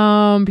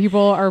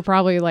 People are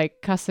probably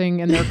like cussing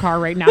in their car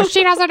right now.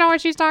 She doesn't know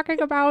what she's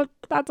talking about.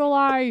 That's a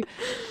lie.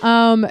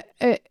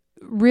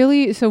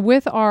 Really, so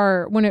with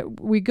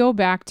we go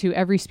back to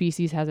every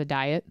species has a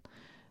diet.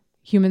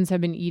 Humans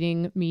have been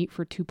eating meat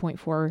for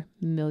 2.4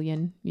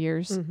 million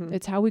years. Mm-hmm.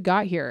 It's how we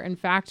got here. In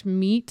fact,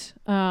 meat,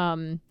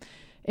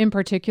 in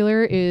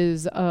particular,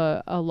 is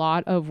a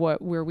lot of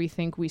where we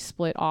think we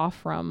split off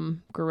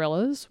from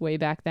gorillas way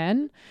back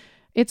then.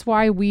 It's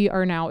why we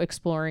are now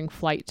exploring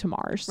flight to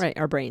Mars. Right.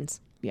 Our brains.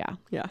 Yeah.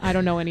 Yeah. I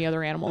don't know any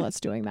other animal that's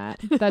doing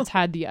that. That's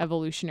had the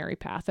evolutionary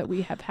path that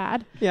we have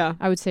had. Yeah.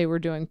 I would say we're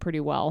doing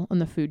pretty well in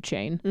the food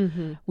chain.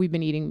 Mm-hmm. We've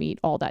been eating meat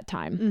all that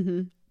time.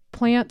 Mm-hmm.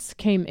 Plants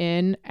came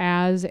in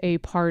as a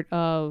part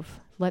of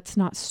let's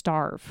not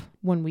starve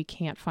when we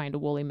can't find a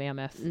woolly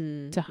mammoth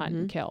to hunt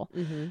and kill.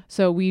 Mm-hmm.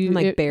 So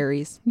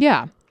berries.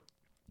 Yeah.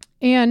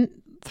 And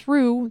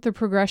through the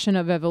progression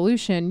of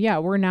evolution,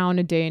 we're now in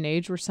a day and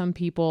age where some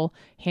people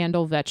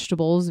handle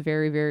vegetables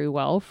very, very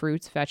well,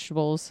 fruits,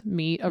 vegetables,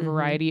 meat, a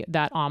variety,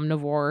 that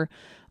omnivore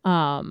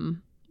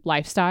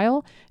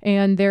lifestyle.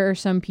 And there are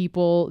some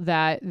people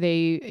that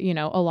a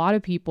lot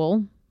of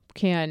people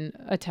can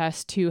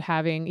attest to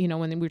having,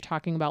 when we're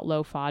talking about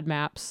low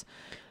FODMAPs,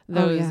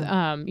 those,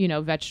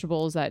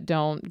 vegetables that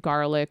don't,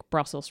 garlic,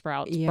 Brussels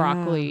sprouts,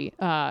 broccoli,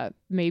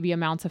 maybe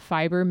amounts of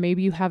fiber.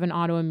 Maybe you have an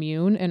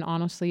autoimmune, and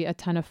honestly, a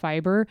ton of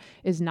fiber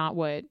is not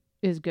what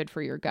is good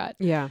for your gut.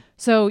 Yeah.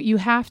 So you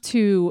have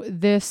to,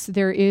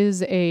 there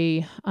is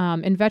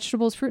in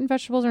vegetables, fruit and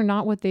vegetables are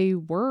not what they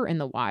were in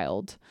the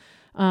wild.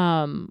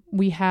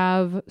 We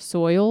have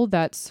soil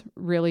that's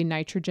really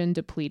nitrogen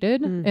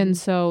depleted. And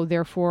so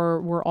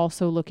therefore we're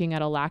also looking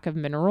at a lack of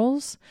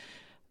minerals.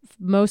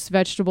 Most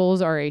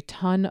vegetables are a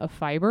ton of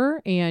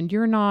fiber, and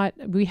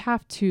we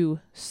have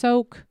to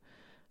soak,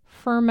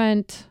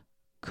 ferment,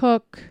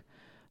 cook,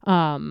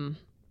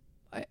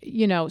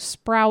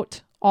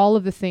 sprout all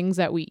of the things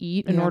that we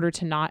eat in order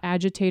to not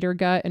agitate our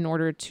gut, in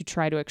order to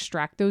try to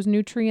extract those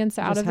nutrients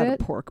out of it. I just had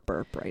a pork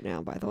burp right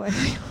now, by the way.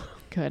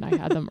 Good. I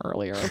had them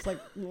earlier. I was like,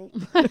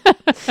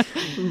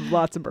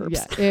 lots of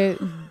burps. Yeah,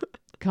 it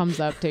comes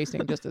up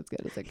tasting just as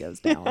good as it goes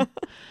down.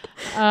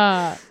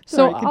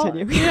 So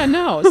continue.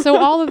 So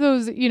all of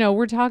those,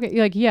 we're talking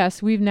like,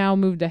 yes, we've now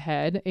moved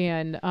ahead,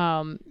 and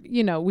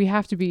we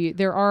have to be.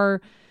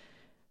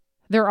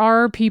 There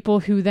are people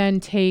who then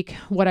take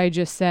what I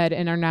just said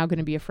and are now going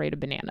to be afraid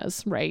of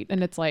bananas, right?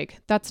 And it's like,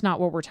 that's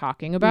not what we're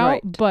talking about.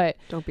 Right. But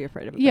don't be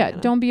afraid of a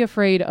banana. Don't be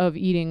afraid of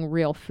eating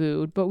real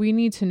food. But we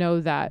need to know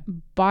that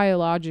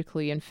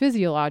biologically and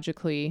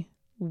physiologically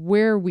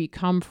where we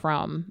come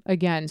from,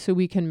 again, so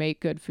we can make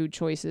good food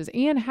choices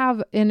and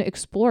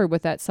explore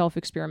with that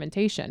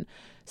self-experimentation.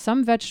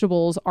 Some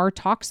vegetables are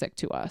toxic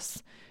to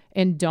us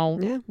and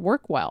don't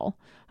work well.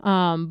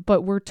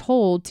 But we're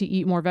told to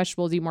eat more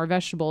vegetables.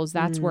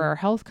 That's where our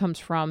health comes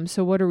from.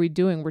 So what are we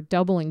doing? We're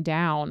doubling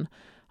down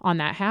on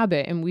that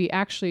habit, and we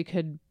actually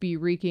could be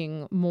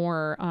wreaking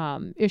more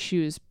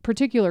issues,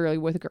 particularly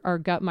with our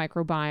gut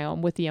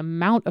microbiome, with the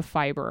amount of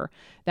fiber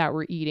that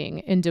we're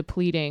eating and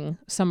depleting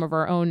some of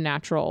our own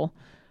natural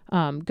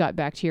gut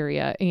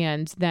bacteria,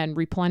 and then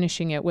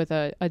replenishing it with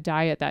a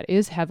diet that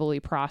is heavily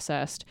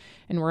processed.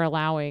 And we're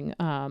allowing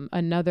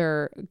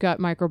another gut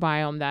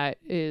microbiome that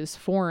is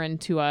foreign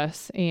to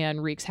us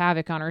and wreaks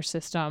havoc on our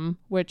system,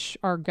 which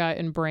our gut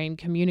and brain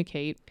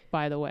communicate,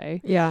 by the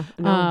way. Yeah.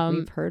 No,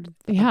 we've heard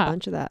a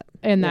bunch of that.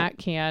 And that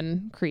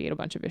can create a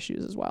bunch of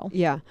issues as well.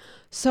 Yeah.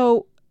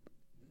 So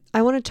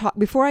I want to talk,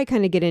 before I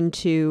kind of get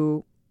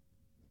into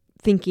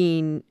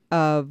thinking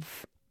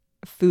of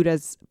food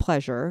as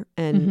pleasure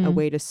and a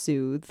way to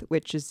soothe,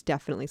 which is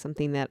definitely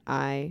something that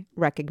I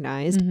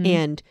recognized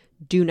and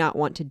do not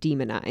want to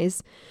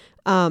demonize.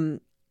 I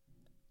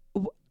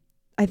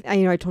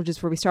told you this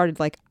before we started,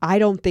 like, I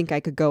don't think I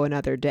could go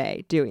another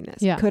day doing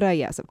this. Yeah. Could I?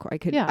 Yes, of course I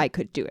could. Yeah. I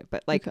could do it,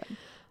 but like,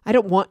 I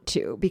don't want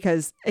to,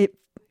 because in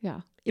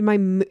my,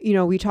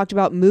 we talked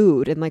about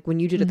mood, and like when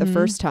you did it the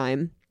first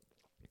time,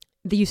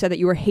 you said that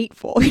you were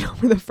hateful,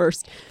 for the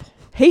first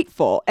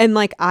hateful. And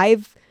like,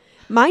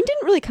 mine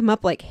didn't really come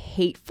up like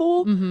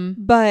hateful,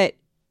 but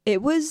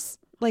it was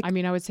like, I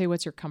mean, I would say,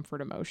 what's your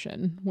comfort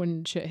emotion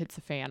when shit hits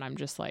the fan? I'm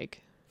just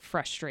like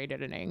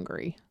frustrated and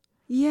angry.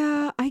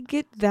 Yeah, I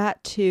get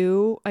that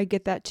too. I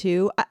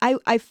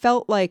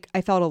felt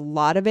a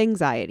lot of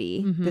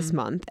anxiety this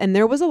month, and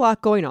there was a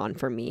lot going on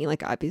for me.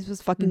 Like, it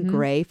was fucking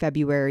gray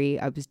February.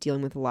 I was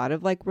dealing with a lot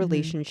of like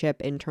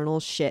relationship internal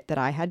shit that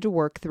I had to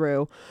work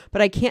through.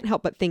 But I can't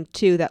help but think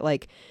too that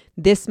like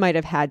this might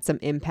have had some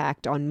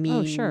impact on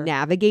me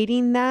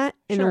navigating that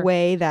in a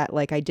way that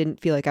like I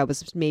didn't feel like I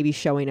was maybe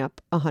showing up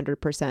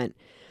 100%.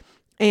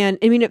 And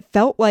I mean, it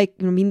felt like,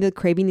 the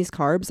craving these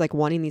carbs, like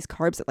wanting these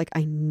carbs, that like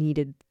I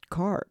needed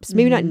carbs.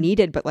 Maybe not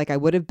needed, but like I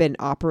would have been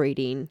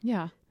operating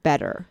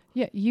better.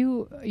 Yeah,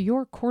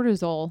 your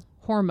cortisol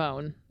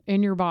hormone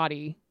in your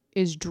body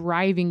is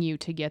driving you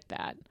to get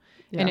that.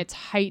 And it's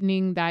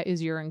heightening. That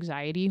is your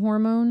anxiety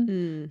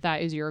hormone.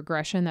 That is your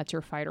aggression. That's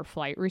your fight or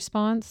flight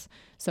response.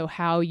 So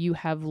how you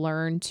have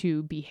learned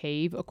to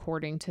behave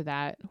according to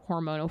that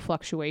hormonal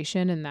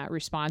fluctuation and that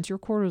response, your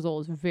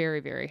cortisol is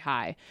very, very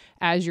high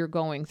as you're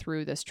going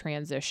through this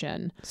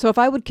transition. So if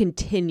I would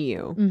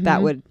continue,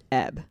 that would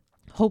ebb.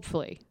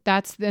 Hopefully.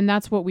 That's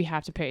what we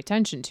have to pay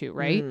attention to,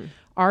 right?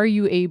 Are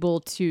you able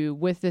to,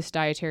 with this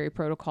dietary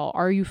protocol,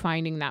 are you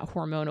finding that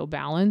hormonal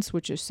balance,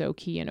 which is so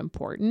key and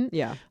important,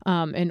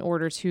 in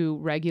order to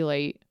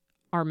regulate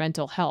our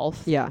mental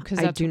health? Yeah, because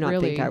I do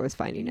not think I was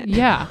finding it.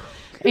 Yeah.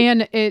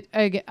 And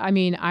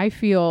I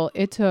feel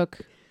it took,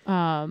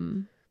 I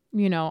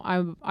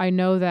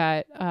know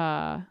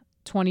that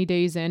 20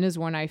 days in is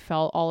when I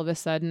felt all of a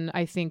sudden,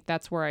 I think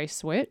that's where I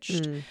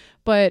switched.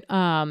 But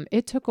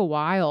it took a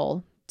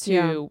while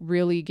to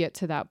really get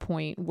to that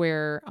point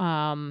where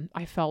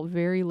I felt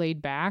very laid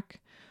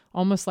back,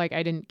 almost like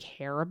I didn't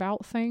care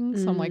about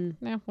things. I'm like,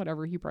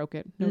 whatever, you broke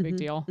it. No big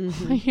deal.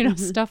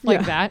 Stuff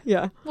like that.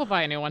 Yeah. We'll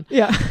buy a new one.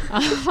 Yeah.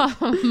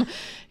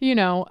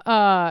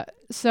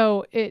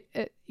 So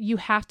it you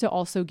have to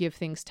also give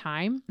things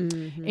time.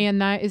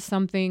 And that is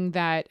something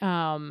that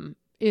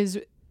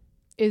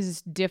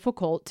is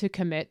difficult to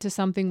commit to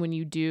something when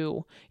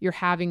you're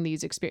having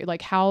these experiences.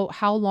 Like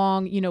how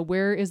long,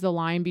 where is the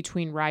line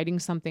between writing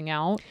something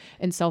out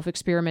and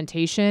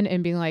self-experimentation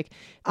and being like,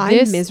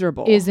 this I'm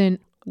miserable,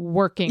 isn't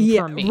working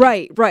for me.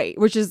 Right.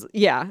 Which is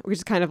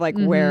kind of like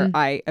where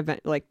I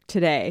like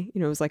today,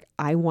 it was like,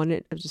 I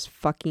wanted just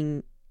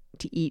fucking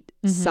to eat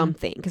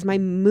something because my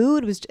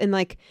mood was, and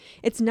like,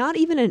 it's not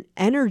even an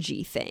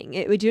energy thing.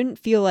 It didn't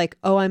feel like,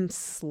 oh, I'm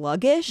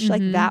sluggish.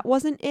 Like that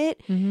wasn't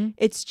it.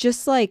 It's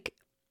just like,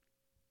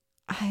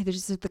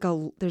 there's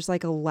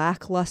like a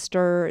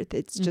lackluster.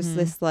 It's just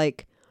this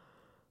like,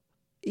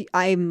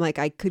 I'm like,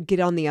 I could get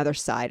on the other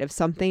side of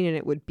something and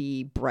it would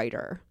be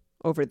brighter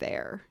over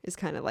there, is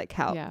kind of like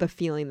how the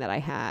feeling that I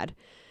had.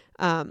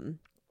 And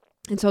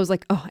so I was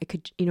like, oh,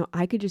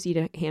 I could just eat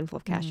a handful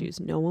of cashews.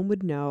 No one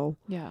would know.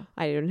 Yeah.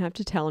 I didn't have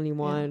to tell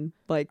anyone.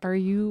 Yeah. Like, are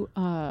you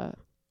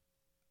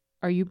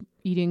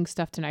eating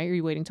stuff tonight or are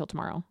you waiting till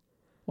tomorrow?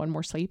 One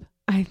more sleep?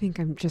 I think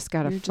I'm just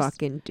gotta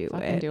fucking do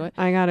it.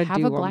 I gotta have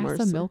do a one glass more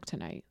of milk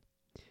tonight.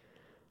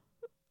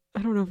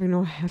 I don't know if I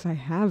know if I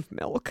have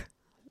milk.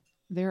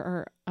 There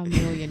are a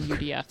million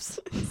UDFs.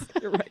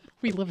 You're right.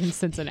 We live in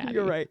Cincinnati.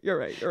 You're right.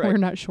 We're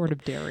not short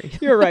of dairy.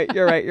 You're right.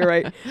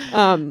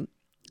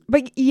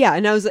 But yeah,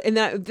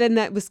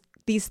 and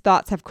these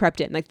thoughts have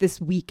crept in. Like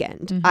this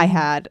weekend, I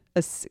had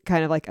a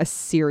kind of like a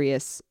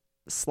serious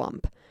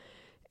slump.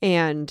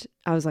 And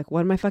I was like, what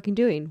am I fucking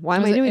doing? Why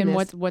am I doing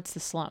this? And what's the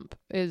slump?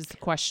 Is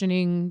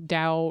questioning,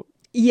 doubt,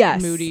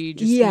 yes, moody?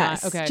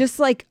 Okay. Just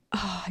like,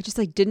 I just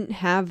like didn't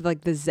have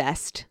like the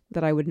zest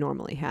that I would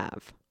normally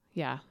have.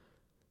 Yeah.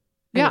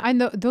 Yeah, and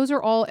those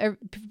are all,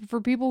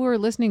 for people who are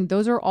listening,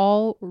 those are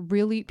all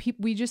really,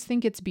 we just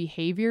think it's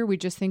behavior. We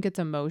just think it's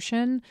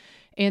emotion.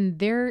 And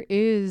there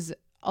is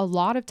a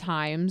lot of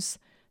times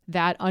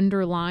that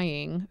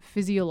underlying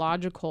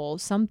physiological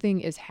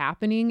something is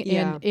happening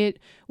and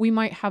we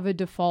might have a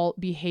default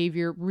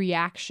behavior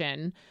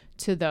reaction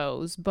to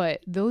those,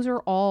 but those are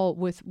all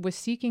with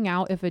seeking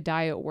out if a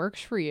diet works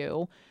for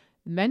you.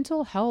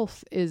 Mental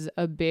health is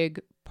a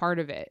big part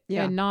of it,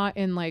 and not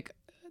in like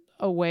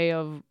a way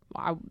of,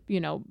 I'm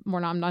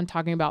not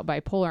talking about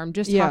bipolar. I'm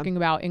just talking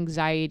about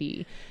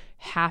anxiety,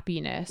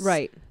 happiness.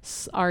 Right.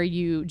 Do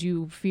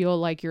you feel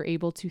like you're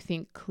able to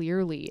think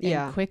clearly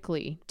and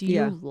quickly? Do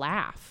you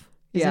laugh?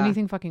 Is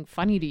anything fucking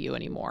funny to you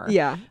anymore?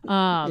 Yeah.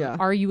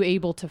 Are you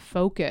able to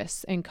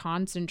focus and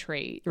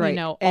concentrate? Right.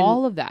 And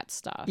all of that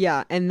stuff.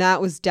 Yeah. And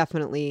that was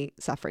definitely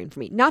suffering for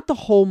me. Not the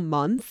whole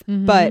month,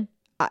 but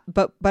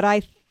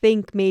I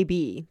think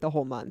maybe the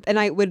whole month. And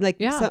I would like,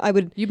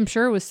 I'm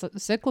sure it was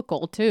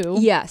cyclical too.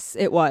 Yes,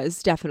 it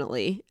was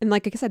definitely. And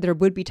like I said, there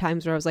would be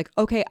times where I was like,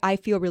 okay, I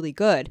feel really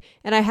good.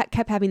 And I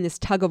kept having this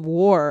tug of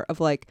war of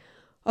like,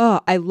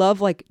 oh, I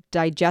love like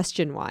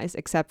digestion wise,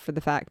 except for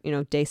the fact,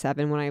 day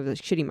 7 when I was like,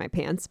 shitting my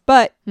pants.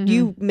 But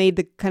you made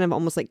the kind of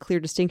almost like clear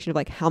distinction of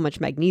like how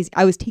much magnesium.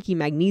 I was taking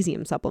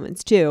magnesium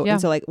supplements too. Yeah.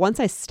 And so like once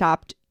I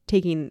stopped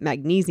taking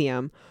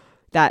magnesium,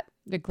 that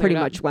pretty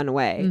much went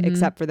away,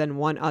 except for then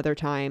one other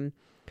time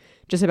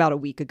just about a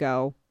week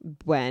ago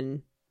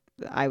when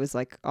I was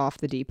like off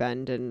the deep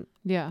end and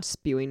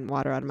spewing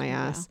water out of my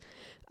ass.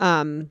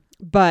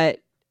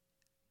 But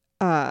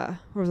where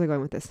was I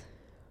going with this?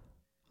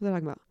 What was I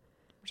talking about?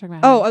 We're talking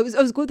about Oh, I was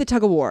going with the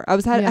tug of war. I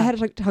Yeah.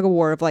 had a tug of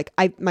war of like,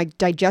 my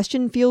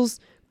digestion feels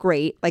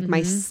great. Like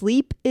my Mhm.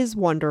 sleep is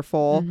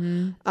wonderful.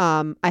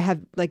 Mhm. I have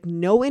like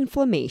no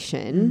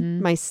inflammation.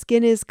 Mhm. My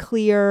skin is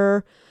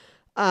clear.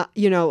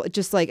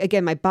 Just like,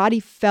 again, my body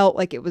felt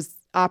like it was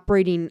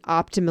operating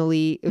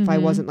optimally if I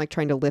Mhm. wasn't like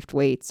trying to lift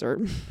weights or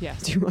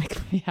Yes. do like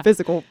Yeah.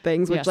 physical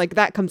things, which Yes. like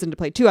that comes into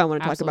play too. I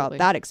want to talk Absolutely. about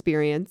that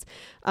experience.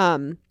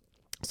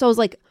 So I was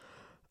like,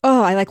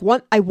 oh,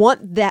 I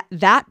want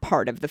that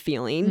part of the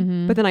feeling,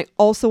 Mhm. but then I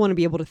also want to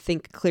be able to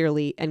think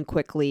clearly and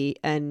quickly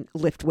and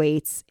lift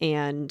weights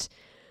and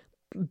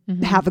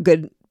Mhm. have a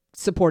good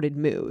supported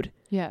mood.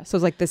 Yes. So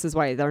it's like, this is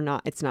why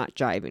it's not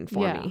jiving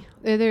for me.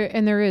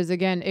 There is,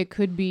 again, it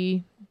could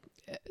be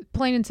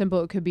plain and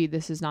simple. It could be,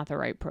 this is not the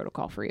right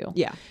protocol for you.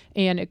 Yeah.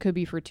 And it could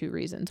be for two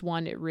reasons.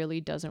 One, it really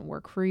doesn't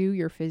work for you,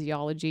 your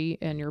physiology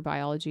and your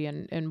biology,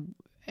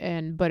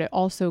 but it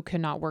also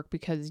cannot work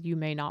because you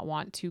may not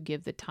want to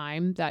give the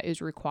time that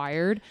is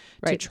required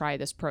to Right. try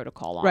this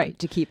protocol on. Right.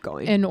 To keep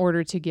going. In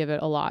order to give it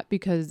a lot,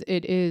 because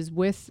it is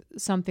with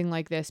something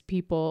like this,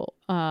 people,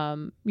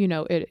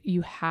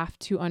 you have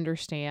to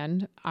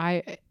understand.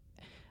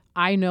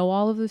 I know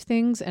all of those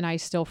things and I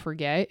still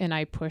forget and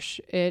I push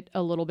it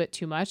a little bit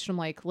too much. I'm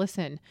like,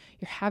 listen,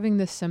 you're having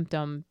this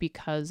symptom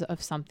because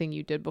of something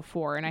you did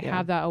before. And I Yeah.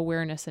 have that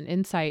awareness and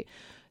insight.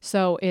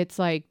 So it's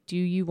like, do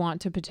you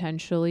want to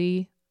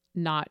potentially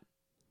not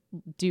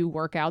do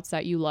workouts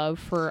that you love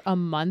for a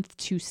month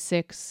to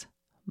 6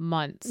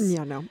 months?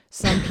 Yeah, no.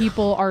 Some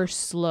people are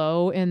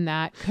slow in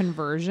that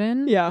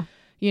conversion. Yeah.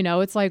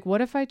 It's like,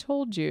 what if I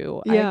told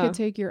you Yeah. I could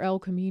take your El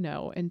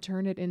Camino and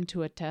turn it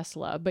into a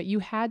Tesla, but you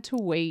had to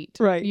wait,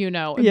 Right.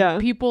 And Yeah.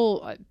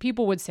 people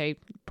would say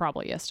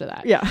probably yes to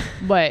that. Yeah.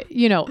 But,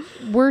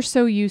 we're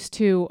so used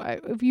to,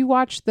 if you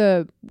watch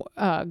the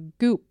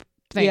Goop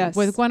thing Yes.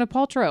 with Gwyneth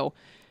Paltrow,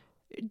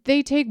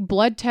 they take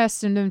blood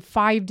tests and then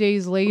 5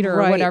 days later or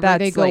Right, whatever,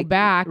 they that's go like-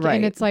 back. right.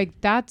 And it's like,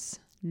 that's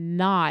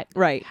not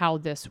Right. how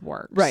this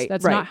works. Right,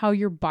 That's right. not how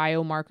your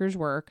biomarkers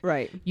work.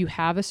 Right. You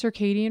have a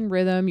circadian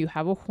rhythm, you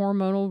have a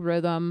hormonal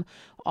rhythm,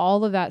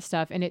 all of that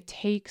stuff. And it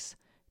takes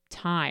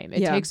time. It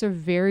Yeah. takes a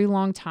very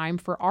long time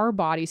for our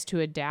bodies to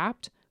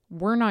adapt.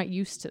 We're not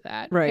used to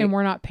that. Right. And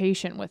we're not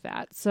patient with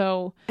that.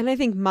 So, And I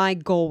think my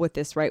goal with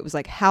this, right, was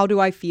like, how do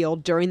I feel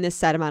during this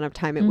set amount of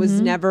time? It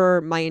was Mhm. never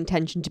my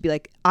intention to be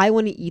like, I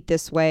want to eat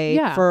this way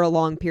Yeah. for a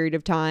long period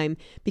of time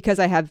because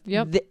I have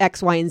Yep. the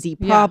X, Y, and Z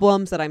Yeah.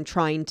 problems that I'm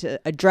trying to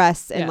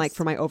address and like Yes.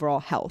 for my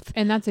overall health.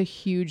 and that's a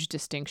huge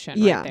distinction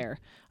Yeah. right there.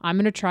 I'm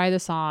going to try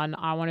this on.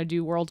 I want to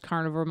do World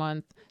Carnivore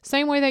Month.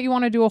 Same way that you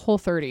want to do a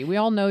Whole30. We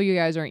all know you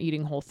guys aren't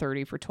eating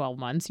Whole30 for 12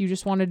 months. You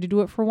just wanted to do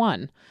it for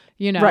one.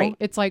 Right.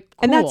 It's like,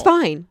 cool. And that's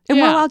fine. And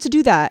we're Yeah. allowed to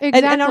do that. And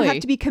I don't Exactly. have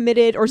to be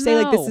committed or say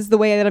like, this No. is the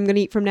way that I'm going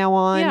to eat from now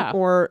on Yeah.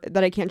 or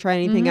that I can't try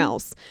anything Mhm.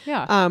 else.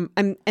 Yeah.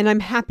 I'm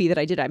happy that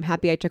I did. I'm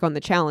happy I took on the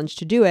challenge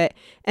to do it.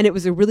 And it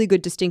was a really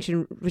good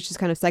distinction, which is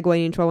kind of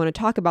segueing into, I want to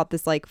talk about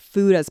this like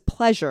food as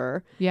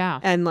pleasure Yeah.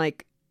 and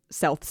like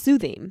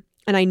self-soothing.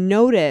 And I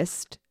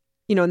noticed,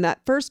 in that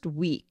first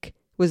week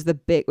was the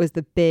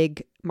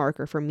big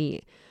marker for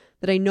me,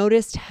 that I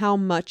noticed how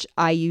much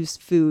I use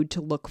food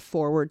to look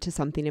forward to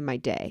something in my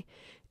day.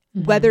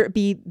 Mhm. Whether it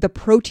be the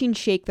protein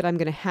shake that I'm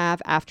going to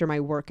have after my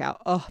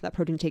workout. Oh, that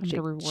protein I'm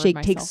gonna reward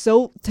shake tastes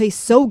myself.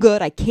 so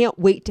good. I can't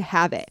wait to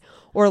have it.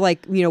 Or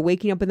like,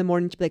 waking up in the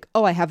morning to be like,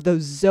 oh, I have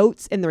those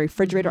Zoats in the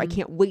refrigerator. I Mhm.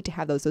 can't wait to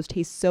have those. Those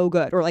taste so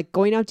good. Or like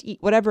going out to eat,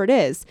 whatever it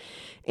is.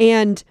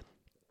 And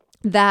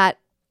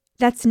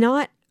that's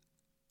not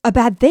a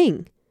bad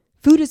thing.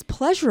 Food is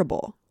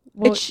pleasurable.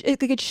 Well,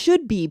 It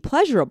should be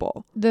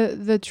pleasurable.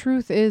 the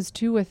truth is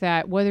too with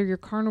that, whether you're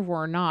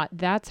carnivore or not,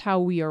 that's how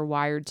we are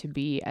wired to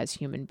be as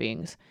human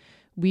beings.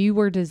 We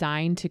were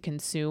designed to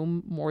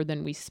consume more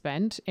than we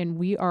spent, and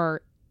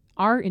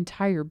our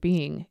entire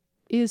being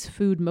is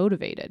food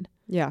motivated.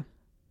 Yeah.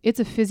 It's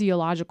a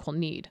physiological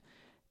need.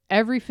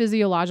 Every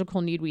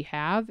physiological need we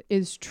have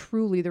is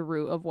truly the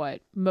root of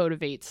what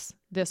motivates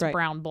this Right.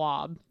 brown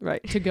blob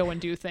Right. to go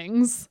and do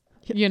things,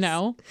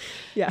 Yes.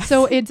 Yeah.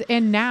 So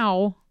and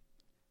now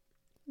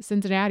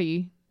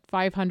Cincinnati,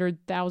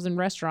 500,000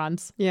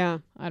 restaurants. yeah.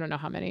 I don't know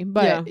how many,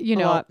 but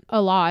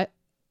a lot.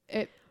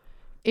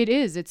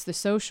 It's the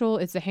social,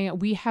 it's the hangout.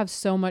 We have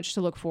so much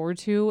to look forward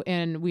to,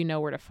 and we know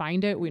where to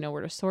find it. We know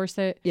where to source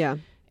it. Yeah.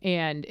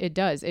 And it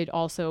does. It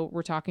also,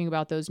 we're talking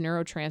about those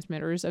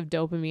neurotransmitters of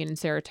dopamine and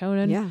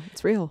serotonin. Yeah.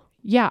 It's real.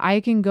 Yeah, I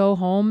can go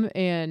home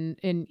and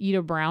eat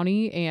a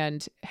brownie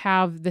and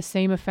have the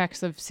same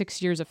effects of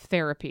 6 years of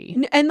therapy.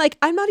 And like,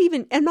 I'm not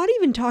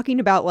even talking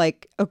about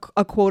like a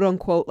quote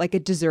unquote, like a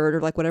dessert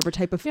or like whatever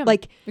type of, Yeah,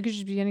 like it could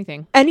just be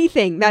anything.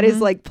 anything that is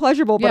Mhm. like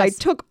pleasurable, but I Yes.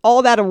 took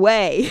all that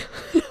away.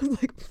 I was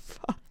like,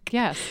 fuck.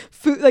 Yes.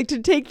 Food, like to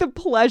take the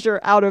pleasure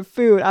out of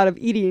food, out of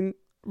eating,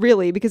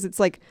 really, because it's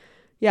like,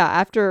 yeah,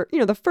 after,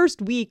 the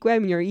first week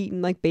when you're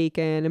eating like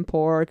bacon and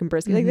pork and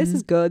brisket, like this Mhm.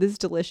 is good, this is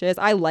delicious.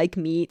 I like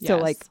meat. So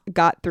Yes. like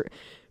got through,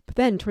 but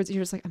then towards the,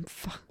 you're just like,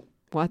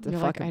 what the You're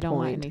fucking like, I don't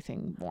want point?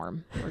 anything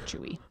warm or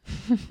chewy.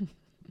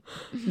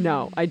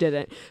 No, I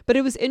didn't. But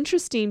it was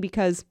interesting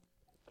because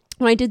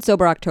when I did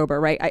Sober October,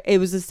 right, it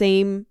was the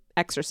same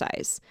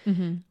exercise.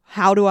 Mm-hmm.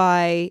 How do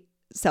I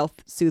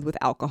self-soothe with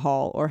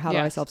alcohol, or how do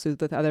I Yes.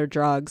 self-soothe with other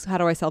drugs? How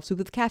do I self-soothe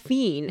with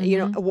caffeine? Mm-hmm. You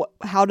know,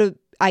 how do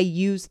I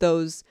use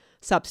those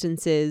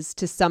substances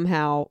to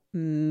somehow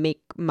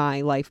make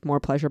my life more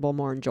pleasurable,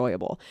 more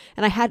enjoyable?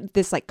 And I had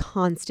this like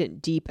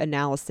constant deep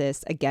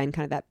analysis, again,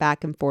 kind of that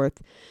back and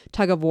forth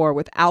tug of war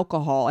with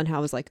alcohol, and how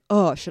I was like,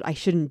 oh, I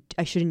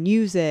shouldn't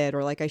use it,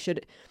 or like I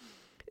should,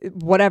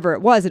 whatever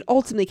it was. It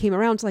ultimately came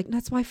around to like,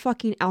 that's why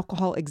fucking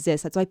alcohol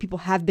exists. That's why people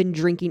have been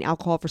drinking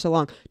alcohol for so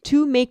long,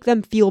 to make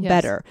them feel Yes.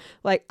 better.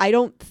 Like, I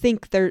don't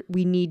think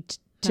we need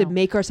to No.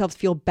 make ourselves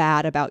feel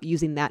bad about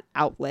using that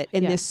outlet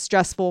in Yes. this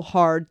stressful,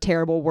 hard,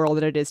 terrible world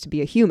that it is to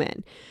be a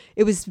human.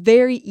 It was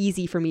very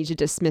easy for me to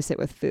dismiss it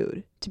with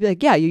food, to be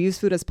like, yeah, you use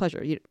food as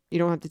pleasure. You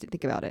don't have to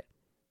think about it.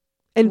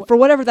 And for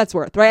whatever that's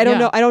worth, right? I don't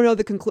know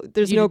the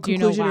there's no do you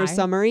know conclusion or why?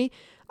 summary.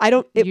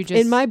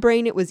 In my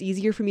brain, it was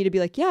easier for me to be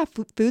like, yeah,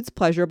 food's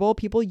pleasurable.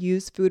 People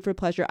use food for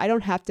pleasure. I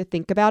don't have to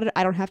think about it.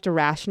 I don't have to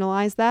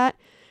rationalize that.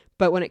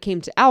 But when it came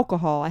to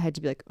alcohol, I had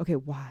to be like, okay,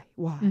 why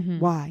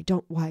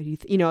do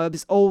you, it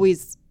was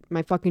always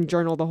my fucking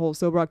journal. The whole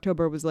Sober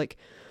October was like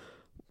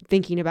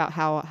thinking about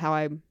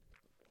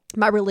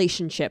my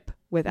relationship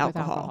with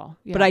alcohol.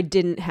 Yeah. But I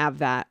didn't have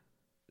that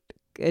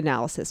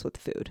analysis with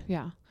food.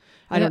 Yeah.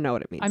 I don't know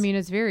what it means. I mean,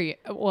 it's very,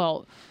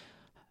 well,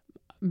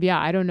 yeah,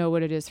 I don't know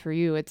what it is for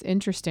you. It's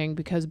interesting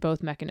because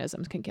both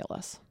mechanisms can kill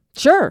us.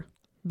 Sure.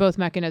 Both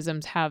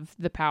mechanisms have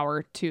the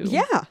power to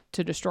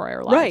destroy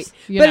our lives. Right.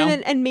 You but know?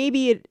 and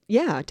maybe it,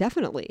 yeah,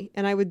 definitely.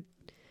 And I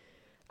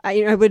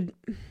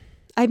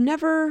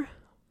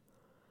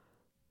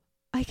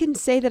can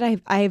say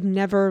that I've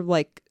never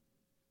like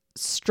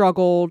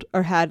struggled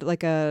or had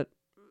like a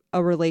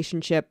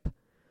relationship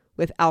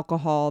with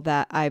alcohol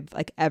that I've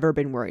like ever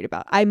been worried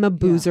about. I'm a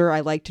boozer.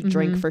 I like to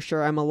drink for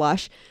sure. I'm a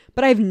lush,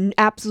 but I have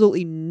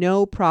absolutely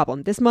no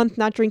problem this month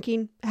not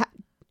drinking.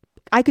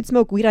 I could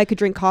smoke weed. I could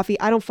drink coffee.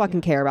 I don't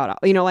fucking care about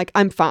it. Like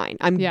I'm fine.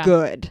 I'm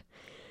good.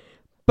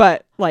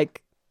 But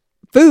like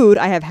food,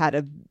 I have had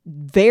a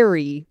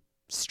very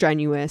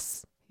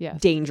strenuous,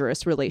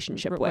 dangerous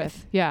relationship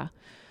with. Yeah.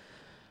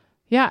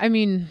 Yeah. I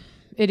mean,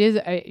 it is.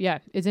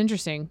 It's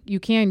interesting. You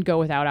can go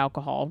without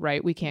alcohol,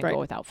 right? We can't go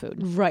without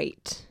food.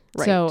 Right.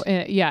 So,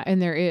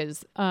 and there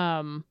is,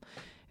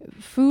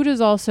 food is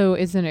also,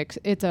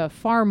 it's a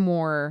far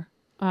more,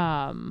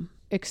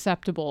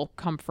 acceptable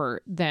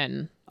comfort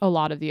than a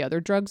lot of the other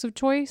drugs of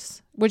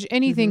choice, which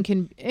anything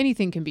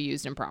can be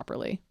used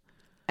improperly.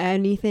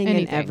 Anything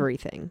and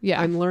everything. Yeah.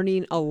 I'm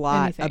learning a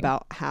lot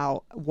about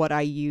what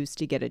I use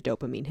to get a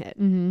dopamine hit.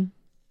 Mm-hmm.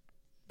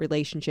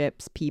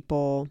 Relationships,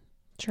 people,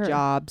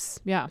 jobs,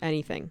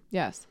 anything.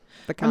 Yes.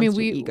 The constant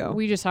ego.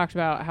 We just talked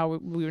about how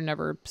we would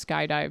never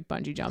skydive,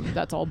 bungee jump.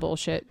 That's all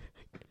bullshit.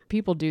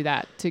 People do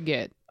that to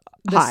get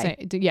the high.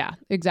 same. Yeah,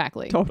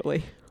 exactly.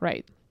 Totally.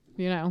 Right.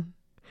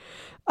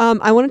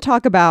 I want to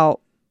talk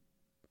about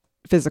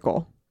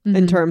physical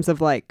in terms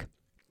of like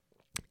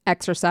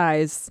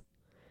exercise,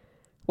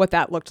 what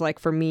that looked like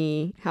for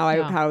me, how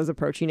I was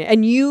approaching it.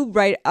 And you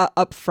right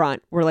up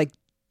front were like,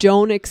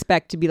 don't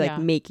expect to be like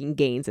making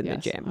gains in the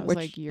gym. I was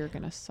like, you're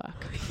going to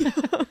suck.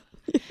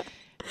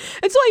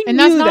 And so I and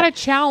knew that's not a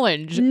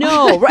challenge.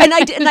 No. And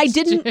I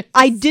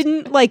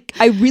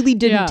really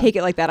didn't take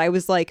it like that. I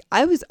was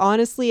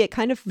honestly, it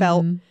kind of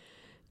felt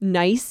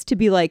nice to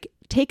be like,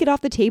 take it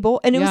off the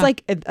table. And it was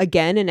like,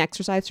 again, an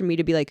exercise for me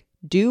to be like,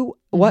 do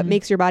what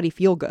makes your body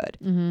feel good.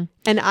 Mm-hmm.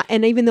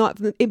 And even though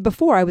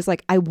before I was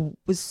like, I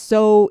was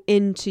so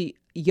into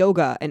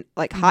yoga and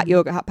like hot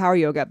power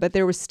yoga, but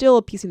there was still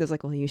a piece of me that's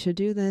like, well, you should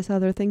do this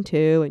other thing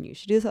too. And you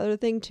should do this other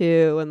thing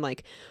too. And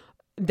like,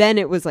 then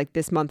it was like,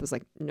 this month was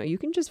like, no, you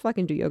can just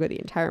fucking do yoga the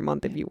entire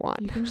month if you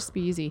want. You can just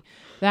be easy.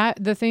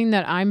 The thing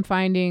that I'm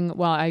finding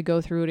while I go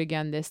through it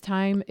again this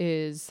time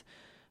is,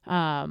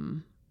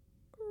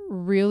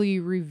 really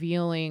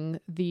revealing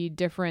the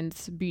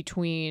difference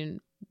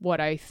between what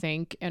I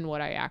think and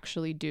what I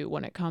actually do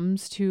when it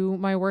comes to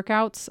my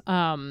workouts.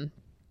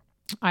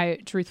 I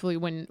truthfully,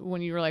 when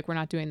you were like, we're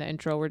not doing the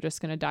intro, we're just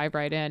going to dive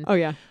right in. Oh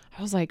yeah.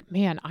 I was like,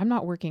 man, I'm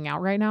not working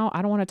out right now.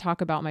 I don't want to talk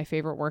about my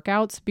favorite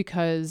workouts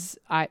because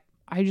I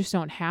just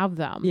don't have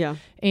them. Yeah.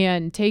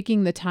 And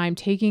taking the time,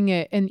 taking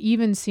it, and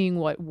even seeing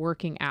what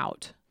working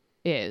out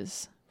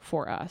is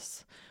for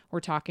us.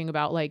 We're talking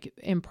about like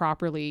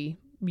improperly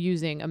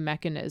using a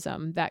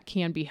mechanism that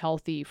can be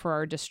healthy for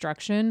our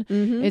destruction.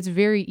 Mm-hmm. It's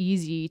very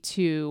easy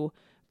to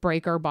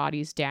break our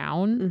bodies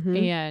down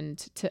and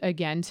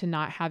to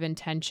not have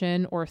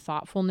intention or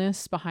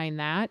thoughtfulness behind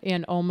that.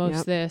 And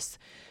almost this,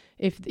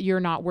 if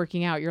you're not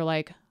working out, you're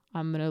like,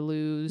 I'm going to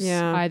lose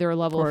either a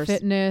level of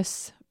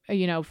fitness,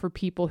 for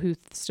people who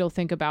still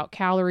think about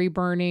calorie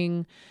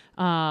burning,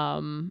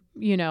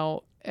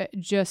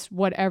 just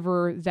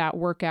whatever that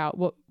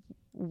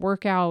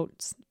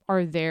workouts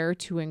are there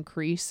to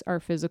increase our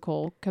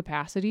physical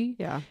capacity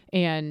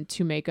and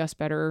to make us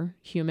better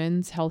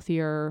humans,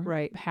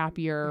 healthier,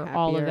 happier,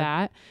 all of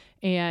that.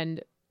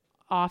 And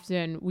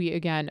often we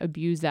again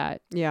abuse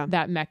that Yeah.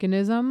 that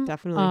mechanism.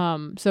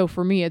 Definitely. So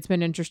for me, it's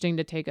been interesting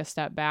to take a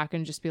step back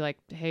and just be like,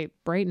 hey,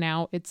 right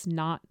now it's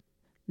not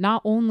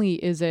only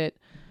is it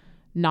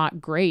not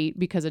great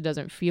because it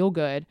doesn't feel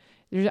good,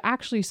 there's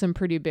actually some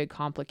pretty big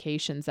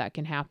complications that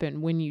can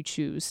happen when you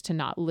choose to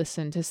not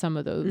listen to some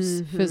of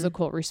those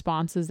physical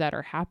responses that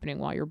are happening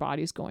while your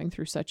body's going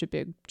through such a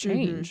big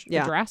change,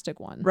 Yeah. a drastic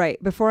one.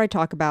 Right. Before I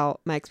talk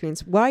about my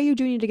experience, why are you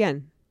doing it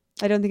again?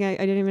 I don't think I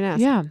didn't even ask.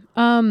 Yeah.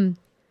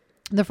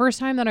 The first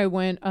time that I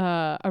went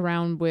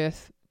around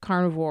with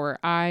carnivore,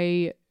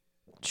 I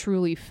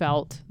truly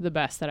felt the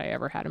best that I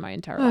ever had in my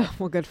entire life.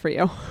 Well, good for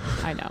you.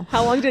 I know.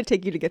 How long did it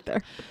take you to get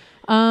there?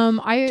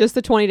 I Just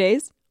the 20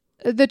 days?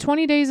 The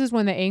 20 days is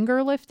when the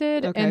anger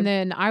lifted. Okay. And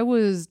then I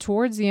was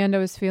towards the end, I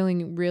was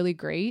feeling really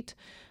great.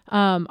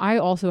 I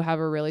also have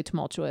a really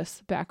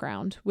tumultuous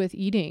background with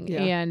eating.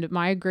 Yeah. And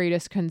my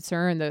greatest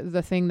concern,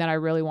 the thing that I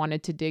really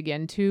wanted to dig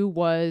into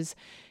was,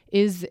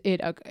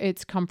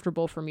 it's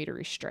comfortable for me to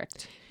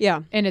restrict.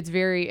 Yeah. And it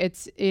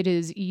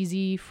is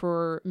easy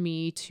for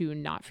me to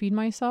not feed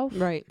myself.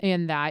 Right.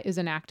 And that is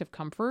an act of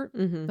comfort.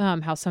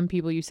 How some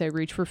people, you say,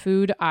 reach for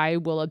food. I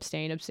will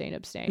abstain.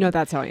 No,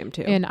 that's how I am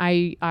too. And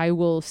I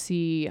will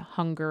see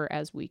hunger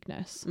as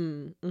weakness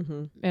in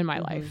my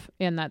life.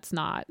 And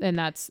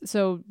that's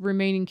so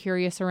remaining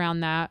curious around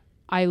that.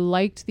 I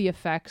liked the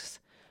effects,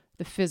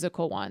 the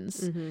physical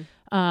ones.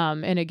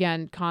 And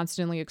again,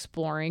 constantly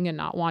exploring and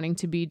not wanting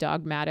to be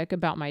dogmatic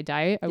about my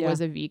diet. I was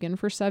a vegan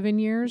for 7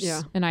 years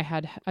and I've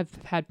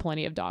had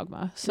plenty of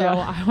dogma. So,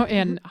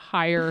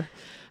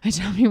 I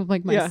tell people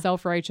like my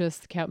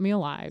self-righteous kept me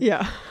alive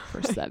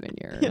for 7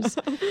 years.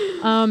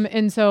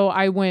 And so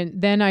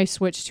I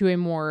switched to a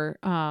more,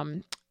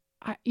 the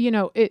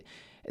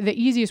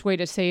easiest way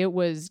to say it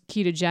was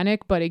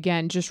ketogenic, but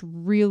again, just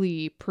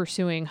really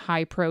pursuing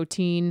high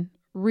protein,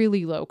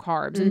 really low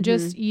carbs and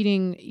just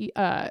eating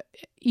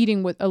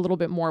with a little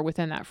bit more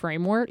within that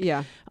framework.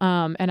 Yeah.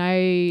 And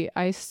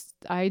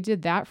I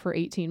did that for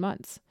 18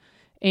 months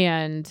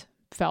and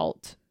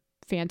felt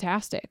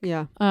fantastic.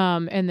 Yeah.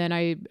 And then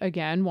I,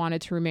 again,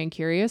 wanted to remain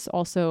curious,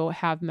 also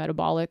have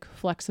metabolic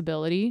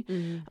flexibility,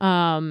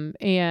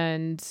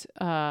 and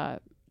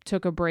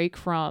took a break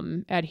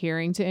from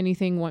adhering to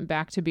anything, went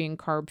back to being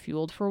carb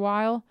fueled for a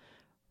while,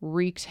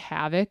 wreaked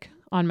havoc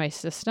on my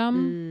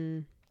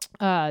system.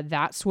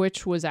 That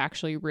switch was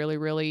actually really,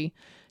 really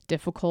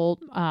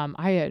difficult.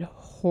 I had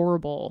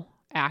horrible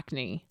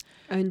acne.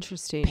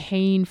 Interesting.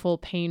 Painful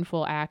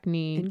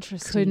acne.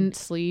 Interesting. Couldn't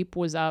sleep,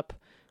 was up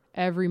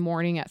every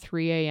morning at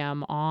 3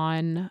 a.m.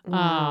 on.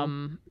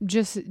 Wow.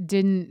 Just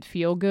didn't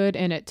feel good.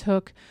 And it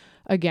took,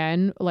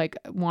 again, like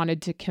I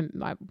wanted to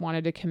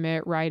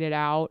commit, write it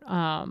out.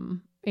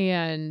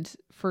 And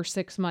for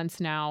 6 months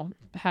now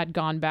had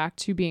gone back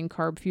to being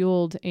carb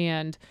fueled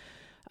and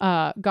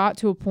got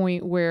to a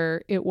point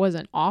where it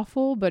wasn't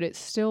awful, but it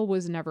still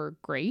was never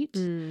great.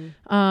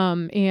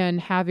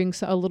 And having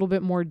a little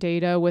bit more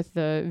data with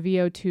the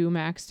VO2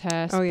 max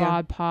test,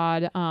 Bod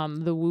Pod,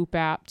 the Whoop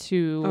app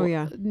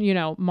to,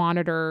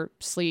 monitor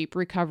sleep,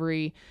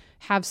 recovery,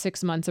 have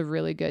 6 months of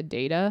really good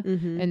data.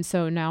 And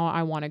so now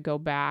I want to go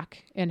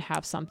back and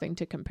have something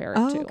to compare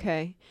it to.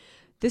 Okay.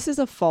 This is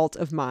a fault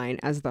of mine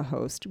as the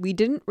host. We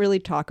didn't really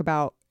talk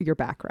about your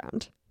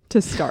background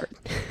to start.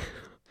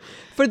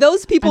 For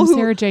those people I'm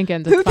Sarah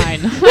Jenkins, it's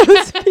fine.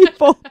 Those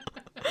people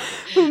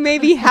who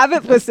maybe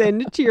haven't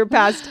listened to your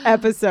past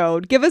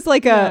episode, give us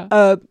like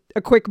a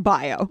quick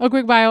bio. A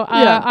quick bio.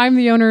 I'm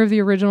the owner of The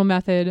Original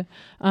Method.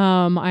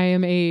 I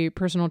am a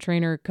personal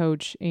trainer,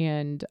 coach,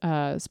 and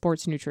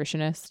sports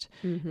nutritionist.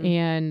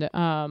 And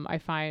I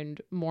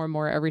find more and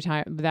more every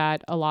time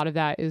that a lot of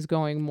that is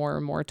going more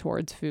and more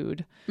towards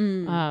food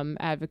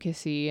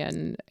advocacy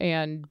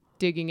and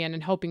digging in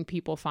and helping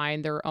people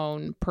find their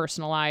own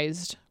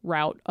personalized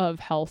route of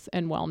health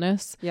and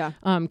wellness. Yeah.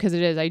 Because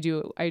it is, I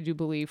do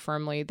believe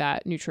firmly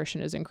that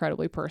nutrition is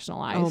incredibly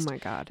personalized. Oh my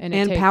God.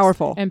 And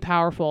powerful. And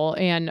powerful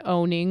and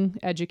owning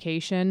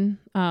education.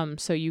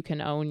 So you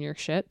can own your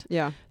shit.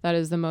 Yeah. That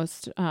is the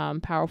most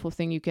powerful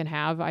thing you can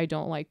have. I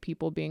don't like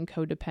people being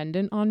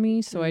codependent on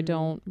me. So I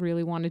don't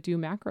really want to do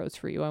macros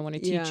for you. I want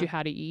to teach you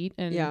how to eat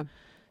and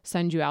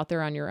send you out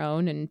there on your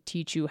own and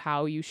teach you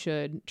how you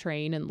should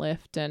train and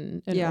lift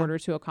and in order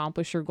to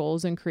accomplish your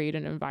goals and create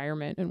an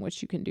environment in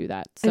which you can do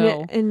that.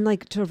 So and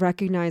like to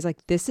recognize like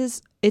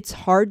it's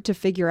hard to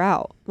figure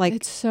out. Like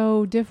it's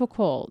so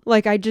difficult.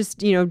 Like I just,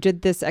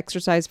 did this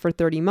exercise for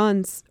 30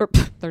 months or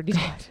 30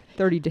 days.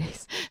 30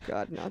 days.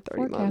 God, not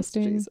 30 months.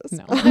 Jesus.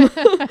 No.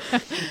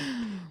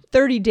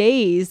 30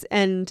 days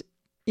and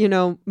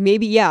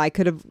maybe I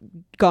could have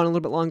gone a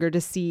little bit longer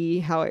to see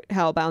how it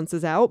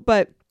bounces out,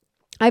 but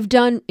I've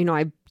done,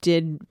 I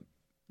did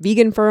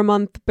vegan for a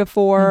month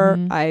before.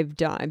 I've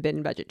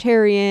been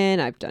vegetarian.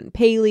 I've done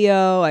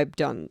paleo. I've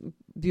done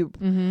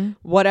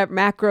whatever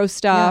macro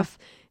stuff.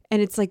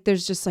 And it's like,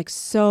 there's just like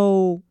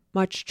so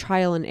much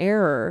trial and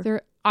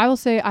error. I will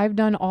say I've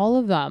done all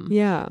of them.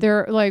 Yeah.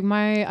 They're like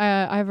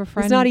I have a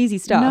friend. It's not easy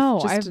stuff. No,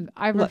 Just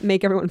I've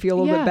make everyone feel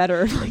a little bit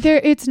better.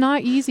 It's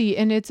not easy,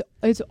 and it's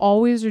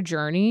always a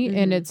journey,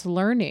 and Mhm. it's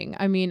learning.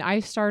 I mean, I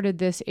started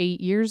this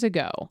 8 years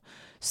ago,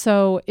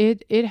 so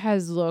it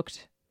has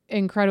looked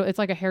incredible. It's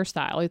like a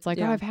hairstyle. It's like,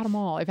 Yeah. oh, I've had them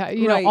all. I've had,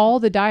 Right. all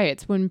the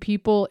diets. When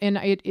people, and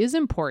it is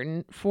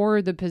important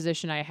for the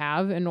position I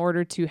have in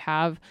order to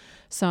have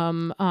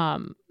some,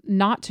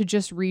 not to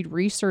just read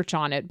research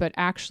on it, but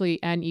actually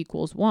N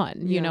equals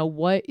 1. You Yeah. know,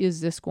 what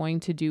is this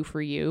going to do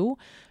for you?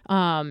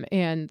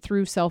 And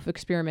through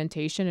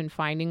self-experimentation and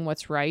finding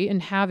what's right,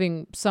 and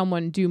having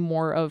someone do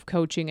more of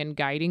coaching and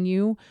guiding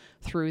you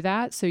through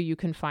that so you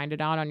can find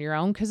it out on your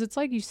own. Because it's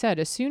like you said,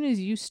 as soon as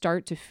you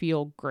start to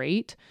feel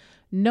great,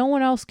 no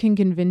one else can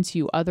convince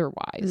you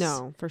otherwise.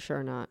 No, for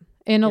sure not.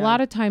 And a Yeah.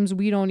 lot of times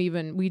we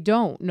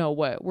don't know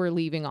what we're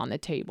leaving on the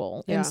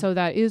table. Yeah. And so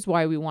that is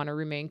why we want to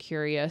remain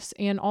curious.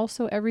 And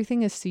also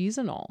everything is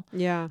seasonal.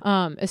 Yeah.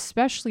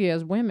 Especially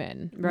as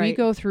women. We Right.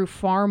 go through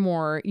far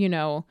more,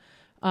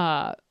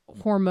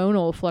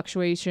 hormonal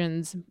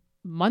fluctuations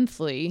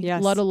monthly,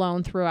 Yes. let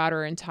alone throughout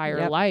our entire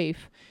Yep.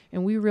 life.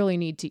 And we really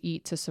need to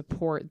eat to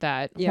support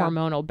that Yeah.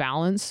 hormonal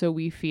balance so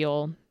we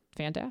feel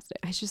fantastic.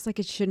 It's just like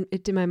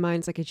in my mind,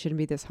 it's like it shouldn't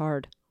be this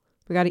hard.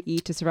 We got to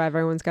eat to survive.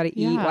 Everyone's got to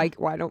eat. Yeah. Like,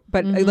 why don't,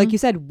 but Mhm. like you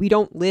said, we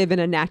don't live in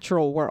a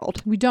natural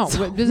world. We don't.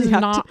 So This we is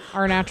have not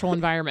our natural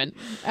environment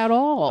at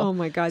all. Oh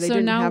my God. They So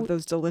didn't now- have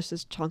those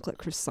delicious chocolate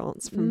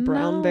croissants from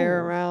Brown Bear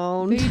No,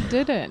 around. They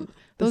didn't.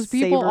 The Those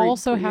people savory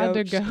also had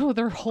to brioche. go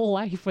their whole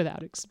life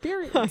without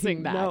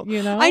experiencing that, know.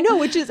 you know? I know,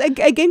 which is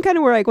again kind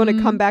of where I want to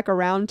Mhm. come back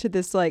around to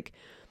this, like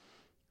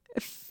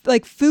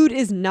food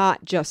is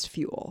not just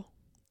fuel.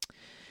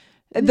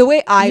 The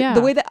way Yeah.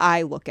 that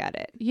I look at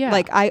it, Yeah.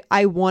 like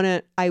I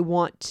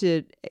want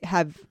to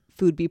have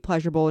food be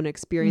pleasurable and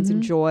experience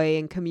and Mhm. joy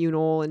and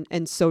communal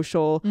and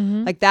social.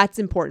 Mhm. Like that's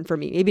important for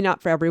me. Maybe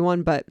not for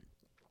everyone, but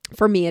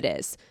for me it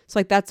is. So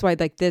like that's why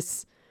like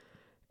this,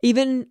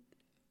 even.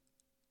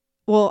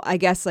 Well, I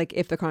guess like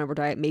if the carnivore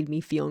diet made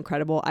me feel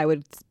incredible, I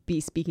would be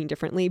speaking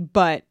differently.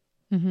 But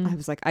Mhm. I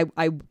was like,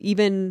 I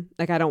even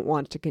like I don't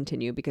want to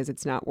continue because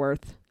it's not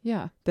worth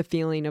Yeah. the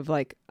feeling of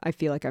like I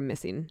feel like I'm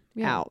missing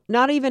Yeah. out.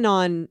 Not even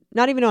on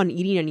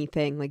eating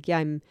anything. Like yeah,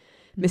 I'm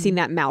missing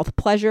that mouth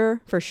pleasure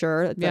for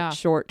sure. That Yeah.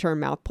 short term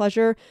mouth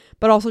pleasure,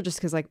 but also just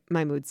because like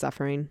my mood's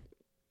suffering,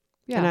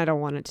 Yeah. and I don't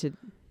want it to.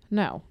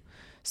 No.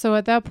 So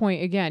at that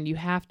point, again, you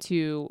have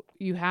to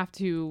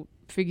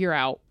figure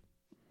out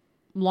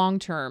long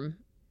term,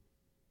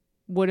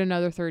 would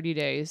another 30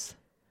 days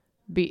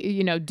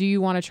be, do you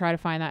want to try to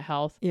find that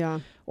health Yeah,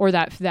 or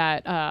that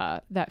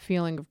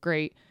feeling of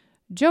great?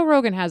 Joe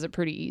Rogan has it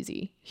pretty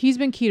easy. He's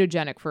been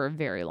ketogenic for a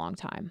very long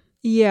time.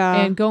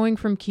 yeah, And going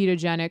from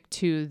ketogenic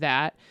to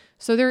that.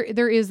 So there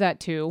is that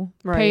too.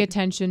 Pay Right.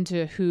 attention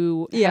to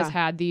who Yeah. has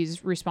had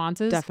these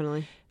responses.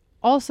 definitely.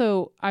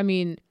 Also, I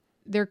mean,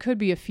 there could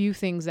be a few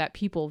things that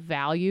people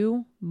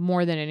value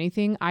more than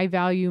anything. I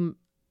value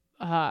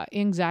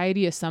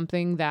anxiety as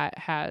something that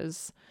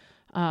has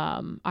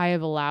I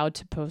have allowed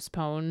to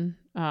postpone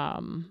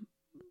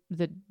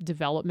the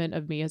development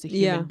of me as a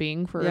human Yeah.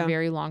 being for Yeah. a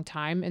very long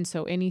time. And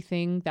so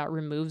anything that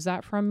removes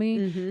that from me,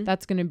 Mhm.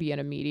 that's going to be an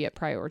immediate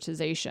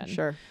prioritization.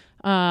 Sure.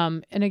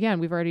 And again,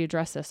 we've already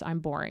addressed this. I'm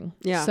boring.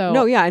 Yeah. So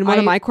no. Yeah. And one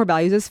of my core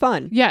values is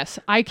fun. yes,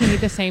 I can eat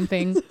the same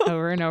thing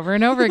over and over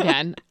and over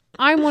again.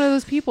 I'm one of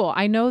those people.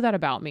 I know that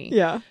about me.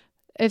 Yeah.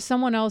 If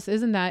someone else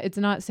isn't that, it's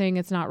not saying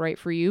it's not right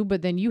for you,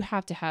 but then you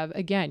have to have,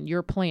 again,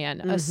 your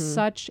plan,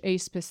 such a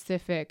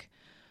specific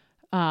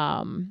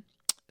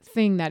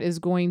thing that is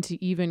going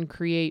to even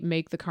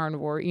make the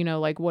carnivore,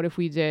 like what if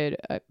we did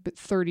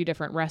 30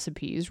 different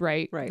recipes,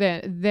 right?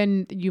 Right.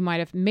 Then you might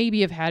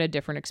have had a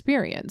different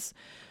experience.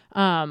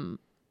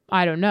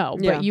 I don't know,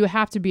 Yeah. but you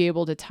have to be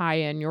able to tie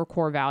in your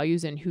core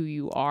values and who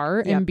you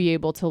are Yep. and be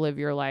able to live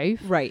your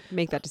life. Right.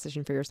 Make that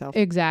decision for yourself.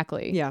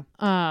 Exactly. Yeah.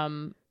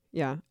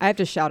 Yeah. I have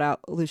to shout out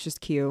Lucius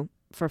Q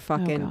for Oh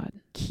fucking God.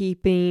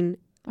 keeping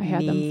I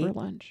had them me for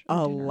lunch.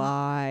 or dinner.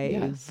 alive.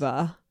 Yes.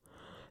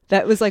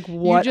 That was like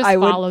what you just I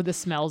would follow the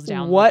smells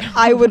down. what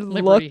I would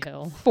Liberty look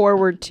Hill.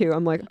 forward to.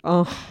 I'm like,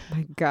 oh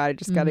my God, I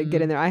just got to get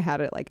Mhm. in there. I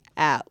had it like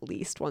at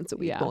least once a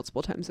week, Yeah.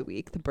 multiple times a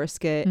week. The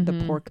brisket, the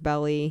Mhm. pork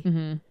belly.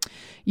 Mm-hmm.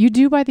 You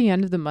do by the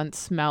end of the month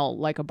smell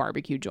like a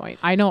barbecue joint.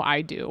 I know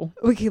I do.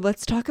 Okay,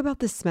 let's talk about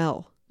the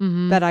smell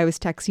Mm-hmm. that I was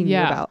texting you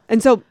Yeah. about.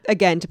 And so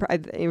again,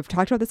 I've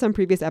talked about this on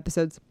previous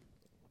episodes.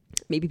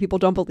 Maybe people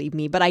don't believe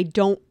me, but I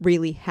don't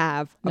really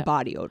have a No.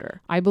 body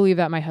odor. I believe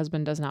that my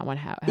husband does not want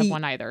to have E-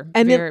 one either.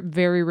 and very,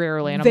 very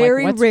rarely. And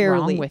Very I'm like, what's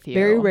rarely, wrong with you?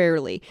 very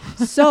rarely.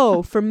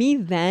 So for me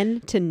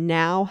then to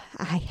now,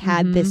 I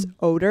had this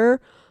Mm-hmm.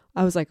 odor.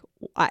 I was like,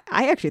 I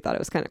actually thought it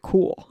was kind of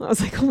cool. I was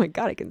like, oh my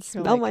God, I can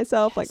smell like,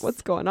 myself. Like, yes.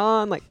 what's going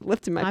on? Like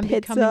lifting my I'm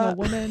pizza. becoming a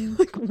woman.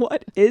 Like,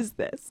 what is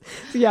this?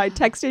 So yeah, I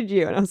texted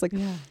you and I was like,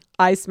 Yeah.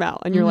 I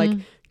smell. And you're like,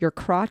 Mhm. your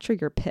crotch or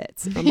your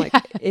pits? I'm like,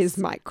 is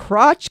my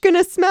crotch going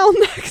to smell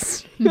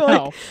next? You're No.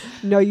 like,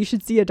 no, you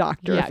should see a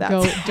doctor if Yeah,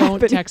 that's don't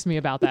happening. text me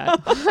about that.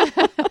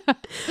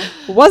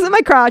 Wasn't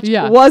my crotch,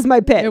 Yeah. was my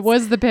pits. It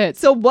was the pits.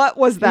 So what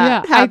was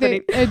that happening? I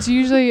think it's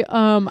usually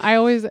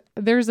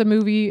there's a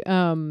movie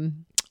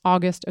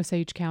August,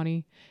 Osage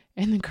County,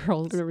 and the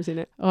girls. I've never seen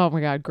it. Oh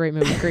my God, great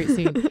movie, great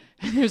scene.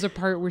 And there's a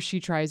part where she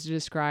tries to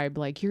describe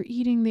like you're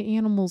eating the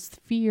animal's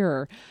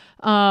fear.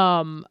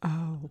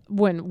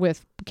 When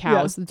with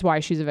cows, that's why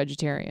she's a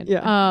vegetarian.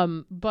 Yeah.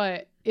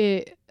 But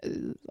it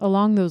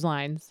along those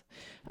lines,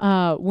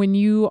 when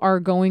you are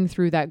going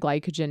through that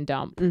glycogen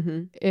dump,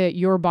 Mm-hmm.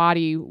 your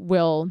body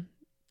will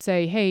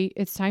say, "Hey,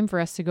 it's time for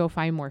us to go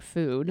find more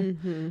food.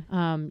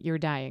 Mm-hmm. You're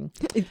dying."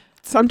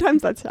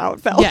 Sometimes that's how it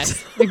felt.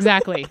 Yes,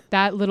 exactly. It's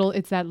that little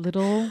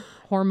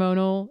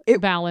hormonal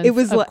balance it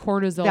was of like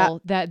cortisol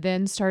that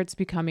then starts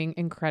becoming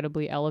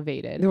incredibly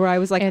elevated. Where I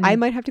was like, And- I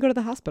might have to go to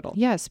the hospital.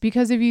 Yes,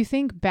 because if you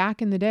think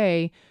back in the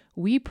day,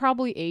 we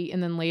probably ate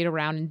and then laid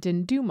around and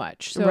didn't do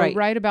much. So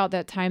right about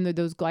that time that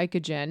those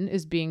glycogen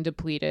is being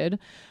depleted,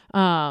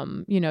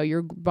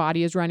 your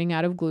body is running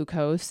out of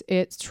glucose.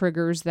 It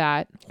triggers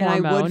that hormone.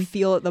 And I would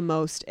feel it the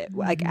most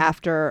like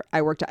after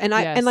I worked out. And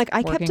I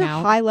kept working a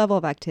out. high level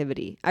of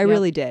activity. I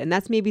really did. And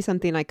that's maybe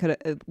something I could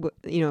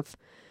if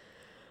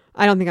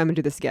I don't think I'm gonna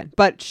do this again.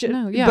 But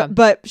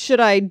but should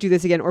I do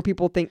this again, or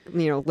people think,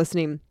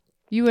 listening,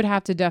 you would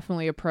have to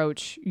definitely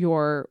approach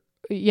your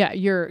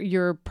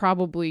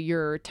probably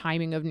your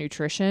timing of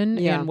nutrition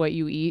and what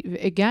you eat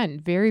again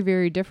very,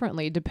 very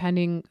differently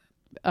depending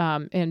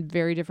on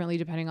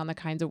the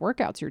kinds of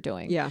workouts you're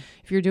doing. Yeah.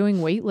 If you're doing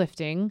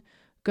weightlifting,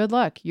 good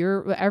luck.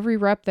 Every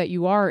rep that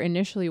you are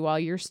initially while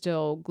you're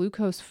still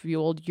glucose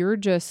fueled, you're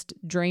just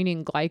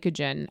draining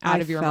glycogen out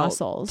of your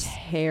muscles.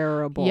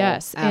 Terrible.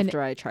 Yes.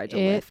 After I tried to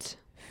lift.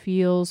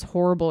 Feels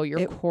horrible. Your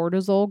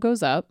cortisol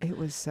goes up. It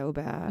was so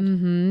bad.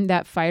 Mm-hmm.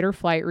 That fight or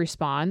flight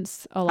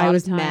response. I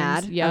was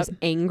mad. Yep. I was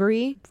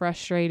angry,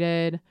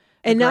 frustrated,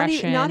 and not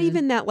aggression.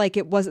 even that. Like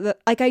it wasn't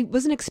like I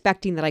wasn't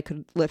expecting that I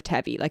could lift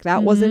heavy. Like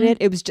that wasn't it.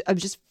 It was. I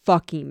was just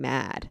fucking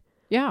mad.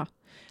 Yeah.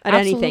 At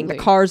anything. The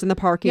cars in the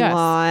parking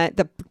lot.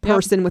 The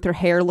person with her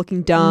hair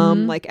looking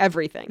dumb. Like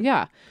everything.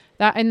 Yeah.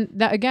 That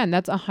again.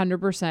 That's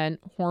 100%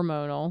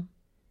 hormonal,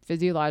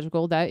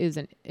 physiological. That is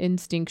an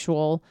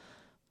instinctual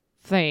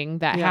thing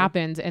that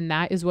happens, and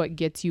that is what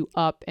gets you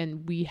up,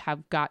 and we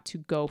have got to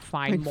go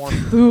find more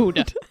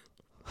food.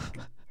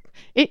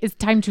 It is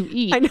time to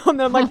eat. I know,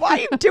 and I'm like, why are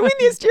you doing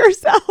this to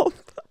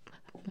yourself?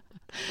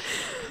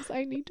 Because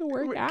I need to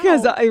work out.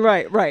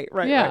 Right.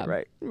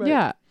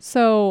 Yeah.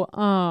 So we're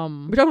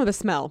talking about the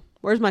smell.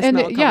 Where's my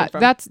smell coming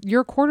from? That's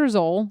your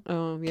cortisol.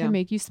 Oh, yeah. Can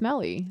make you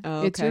smelly.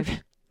 Oh, okay.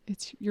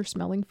 It's your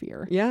smelling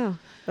fear. Yeah,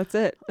 that's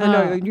it. I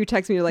know you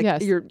text me, you're like,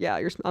 yes.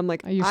 I'm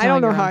like, You're I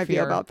don't know smelling how your I own feel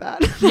fear. about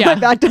that. Yeah.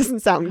 That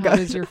doesn't sound How good.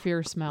 does your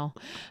fear smell?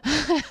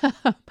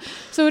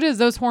 So it is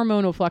those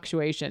hormonal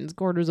fluctuations,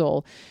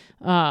 cortisol.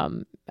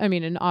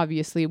 And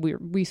obviously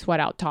we sweat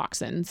out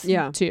toxins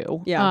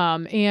too. Yeah.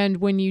 And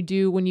when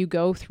you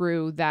go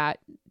through that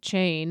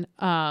chain,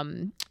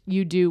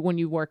 when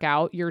you work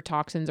out, your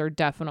toxins are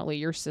definitely,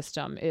 your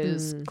system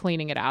is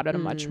cleaning it out at a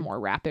much more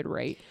rapid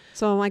rate.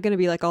 So am I going to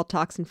be like all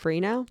toxin free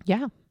now?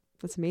 Yeah.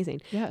 That's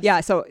amazing. Yes.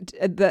 Yeah. So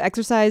the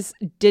exercise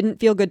didn't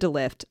feel good to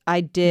lift.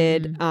 I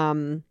did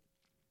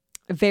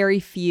very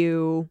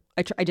few.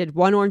 I did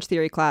one Orange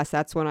Theory class.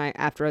 That's when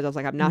afterwards I was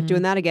like, I'm not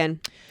doing that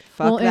again.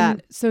 Fuck that.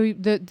 And so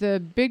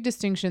the big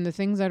distinction, the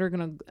things that are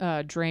going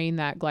to drain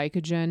that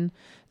glycogen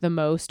the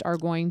most are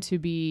going to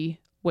be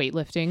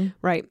weightlifting.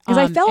 Right. Because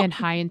I felt... And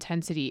high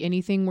intensity.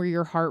 Anything where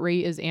your heart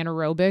rate is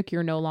anaerobic,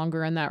 you're no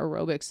longer in that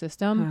aerobic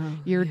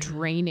system. You're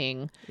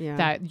draining.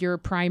 That your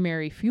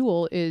primary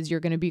fuel is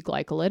you're going to be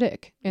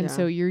glycolytic. And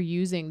so you're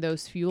using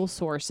those fuel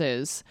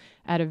sources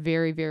at a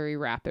very, very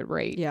rapid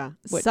rate. Yeah.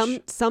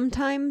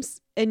 Sometimes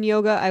in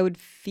yoga, I would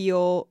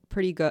feel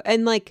pretty good.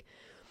 And like,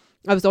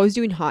 I was always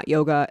doing hot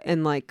yoga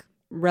and like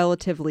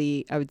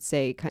relatively, I would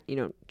say,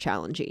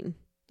 challenging.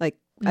 Like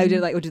I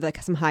would do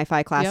like some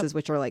hi-fi classes,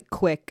 which are like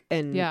quick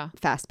and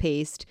fast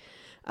paced.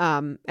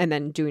 And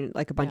then doing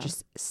like a bunch of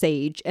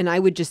sage. And I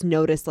would just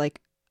notice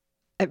like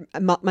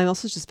my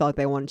muscles just felt like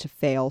they wanted to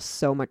fail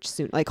so much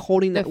soon. Like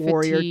holding that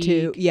warrior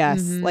too.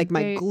 Yes. Like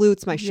my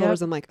glutes, my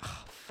shoulders. I'm like,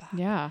 oh, fuck.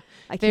 Yeah.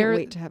 I can't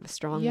wait to have a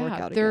strong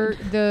workout again.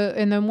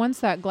 And then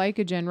once that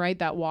glycogen, right,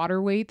 that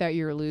water weight that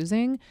you're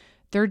losing,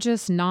 they're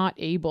just not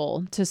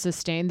able to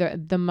sustain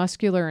the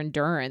muscular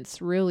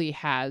endurance really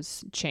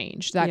has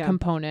changed. That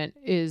component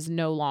is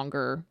no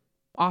longer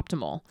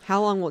optimal.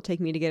 How long will it take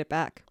me to get it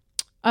back?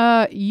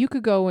 You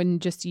could go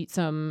and just eat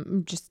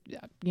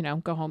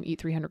go home,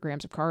 eat 300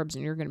 grams of carbs,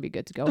 and you're going to be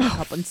good to go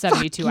in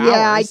 72 hours.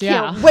 Yeah, I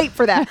can't wait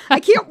for that. I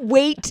can't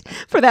wait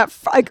for that.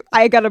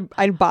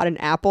 I bought an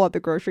apple at the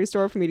grocery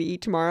store for me to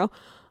eat tomorrow.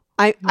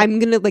 I'm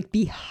going to like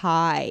be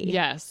high.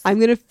 Yes. I'm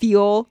going to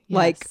feel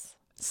like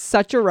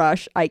such a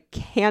rush. I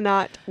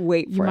cannot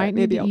wait for You might it.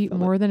 need Maybe to I'll eat film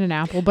more it. than an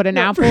apple, but an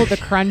apple, the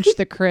crunch,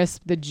 the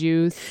crisp, the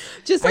juice.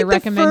 Just I like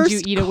recommend you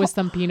first eat it with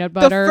some peanut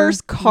butter. The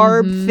first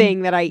carb Mhm.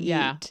 thing that I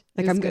Yeah, eat.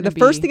 Like it's the gonna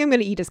first be- thing I'm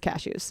going to eat is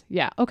cashews.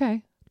 Yeah.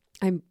 Okay.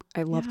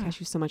 I love Yeah.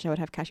 cashews so much. I would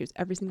have cashews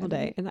every single I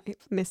day, and I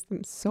miss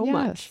them so Yes.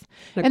 much.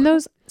 And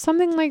those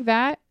something like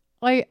that,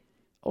 like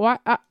why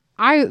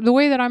I the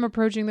way that I'm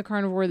approaching the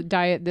carnivore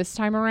diet this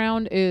time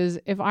around is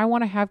if I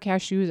want to have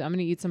cashews, I'm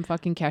gonna eat some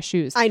fucking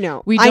cashews. I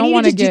know. We I don't needed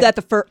wanna to do get- that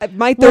the first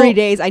my 30 Well,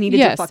 days. I needed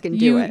yes, to fucking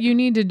do it. You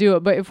need to do it.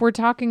 But if we're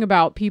talking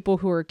about people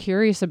who are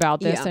curious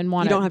about this Yeah. and You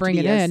want don't to have bring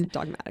to be it as in,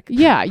 dogmatic.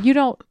 yeah, you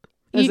don't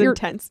As eat your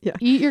intense. Yeah.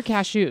 eat your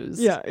cashews.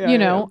 Yeah, you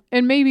know,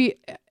 and maybe,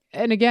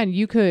 and again,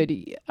 you could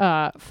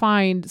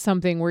find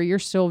something where you're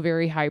still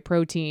very high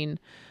protein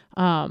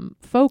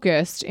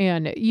focused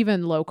and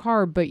even low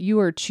carb, but you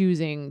are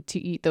choosing to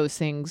eat those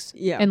things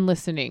Yeah. and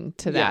listening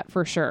to Yeah. that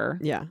for sure.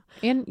 Yeah.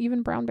 And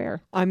even brown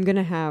bear. I'm going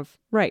to have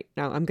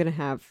I'm going to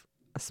have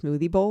a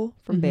smoothie bowl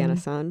from Mhm.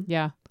 Banasun.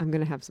 Yeah. I'm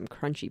going to have some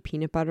crunchy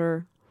peanut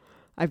butter.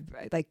 I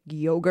like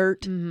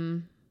yogurt. Mm-hmm.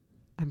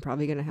 I'm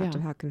probably going to have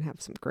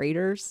have some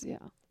graters. Yeah.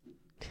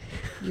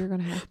 You're going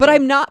to have But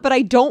to.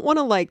 I don't want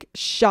to like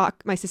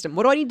shock my system.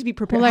 What do I need to be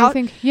prepared? Well, I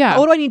think, yeah.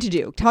 What do I need to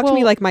do? Talk to me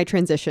Well, like my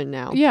transition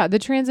now. Yeah, the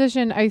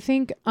transition, I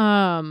think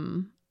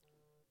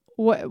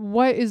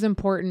what is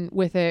important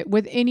with it,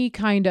 with any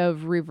kind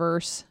of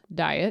reverse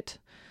diet,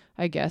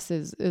 I guess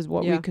is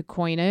what we could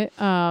coin it.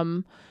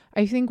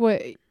 I think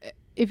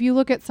if you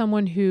look at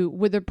someone who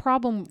with a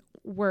problem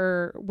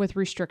where with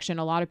restriction,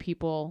 a lot of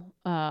people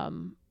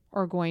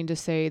are going to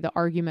say the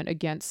argument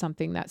against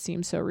something that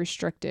seems so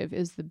restrictive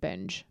is the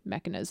binge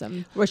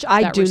mechanism. Which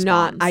I that do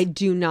responds.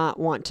 not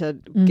want to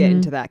get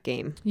into that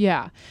game.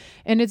 Yeah.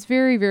 And it's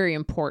very, very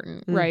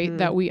important, right? Mhm.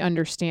 That we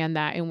understand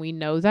that and we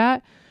know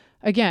that.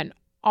 Again,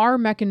 our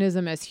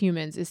mechanism as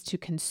humans is to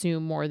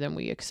consume more than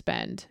we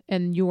expend.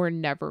 And you are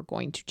never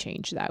going to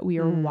change that. We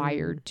are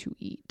wired to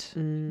eat.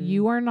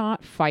 You are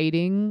not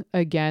fighting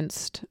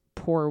against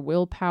poor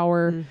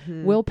willpower.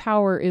 Mhm.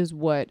 Willpower is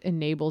what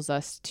enables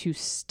us to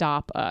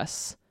stop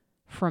us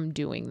from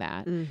doing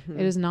that. Mhm.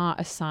 It is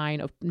not a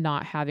sign of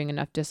not having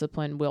enough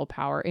discipline,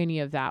 willpower, any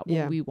of that when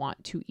Yeah. we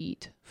want to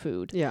eat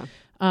food. Yeah.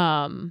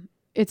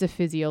 It's a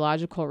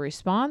physiological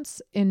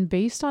response, and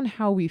based on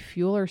how we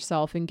fuel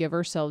ourselves and give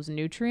ourselves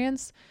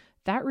nutrients,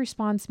 that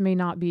response may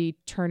not be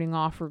turning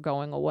off or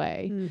going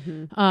away.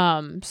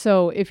 Mm-hmm.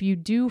 So if you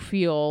do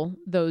feel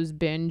those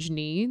binge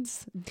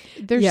needs,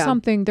 there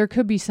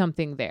could be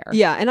something there.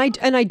 Yeah, and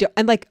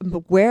like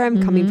where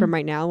I'm coming Mhm. from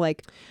right now,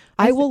 like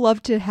I will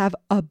love to have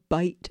a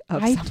bite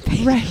of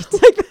something. Right.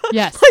 Like,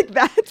 Yes. like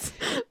that's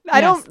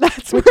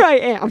that's where I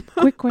am.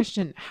 Quick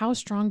question: how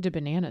strong do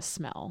bananas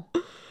smell?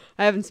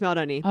 I haven't smelled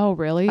any. Oh,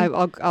 really?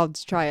 I'll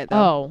just try it though.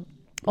 Oh,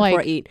 before I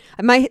like eat.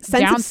 My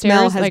sense of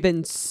smell downstairs, has like,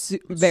 been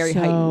very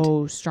heightened.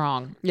 so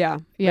strong. Yeah,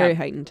 Yeah. very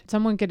heightened.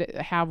 Someone could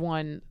have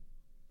one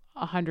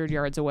 100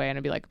 yards away, and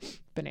I'd be like,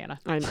 banana.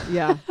 I know.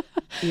 Yeah,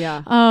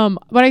 yeah.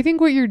 But I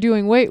think what you're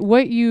doing,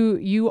 what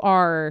you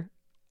are,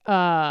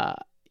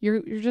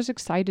 you're just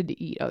excited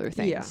to eat other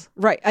things. Yeah,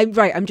 right.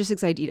 I'm just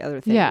excited to eat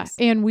other things. Yeah,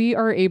 and we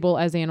are able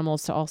as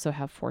animals to also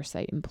have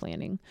foresight and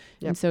planning,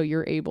 Yep. and so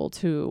you're able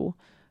to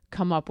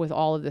come up with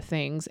all of the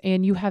things,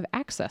 and you have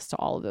access to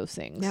all of those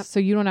things. Yep. So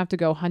you don't have to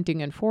go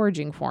hunting and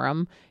foraging for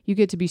them. You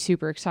get to be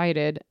super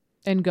excited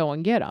and go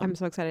and get them. I'm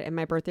so excited, and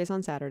my birthday's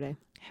on Saturday.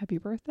 Happy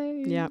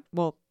birthday! Yeah,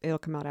 well, it'll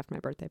come out after my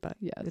birthday, but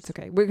Yes. it's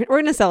okay. We're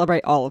gonna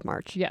celebrate all of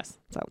March, Yes.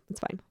 so it's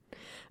fine.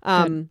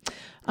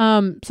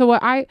 So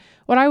what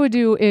I would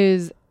do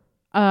is,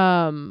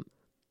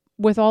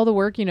 with all the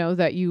work,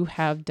 that you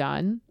have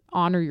done,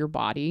 honor your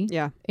body.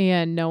 Yeah.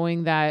 And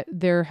knowing that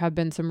there have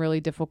been some really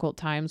difficult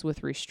times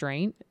with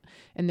restraint,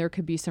 and there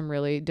could be some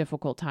really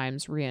difficult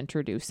times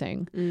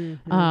reintroducing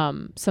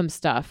Mm-hmm. some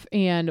stuff.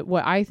 And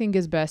what I think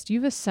is best,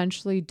 you've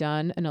essentially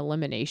done an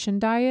elimination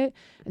diet.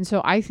 And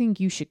so I think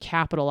you should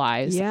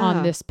capitalize on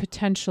Yeah. this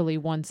potentially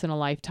once in a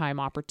lifetime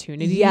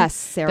opportunity. Yes,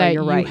 Sarah, that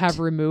you're you right. have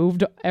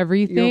removed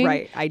everything. You're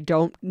right. I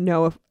don't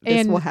know if this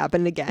And- will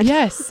happen again.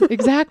 Yes,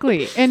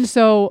 exactly. And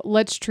so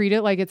let's treat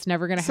it like it's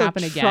never going to So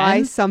happen try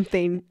again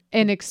something.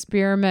 and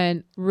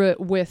experiment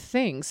with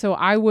things. So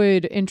I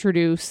would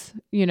introduce,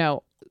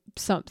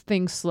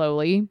 something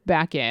slowly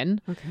back in.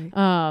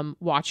 Okay.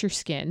 Watch your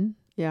skin,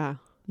 Yeah.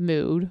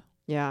 mood,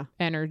 Yeah.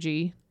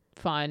 energy,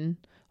 fun,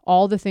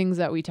 all the things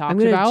that we talked I'm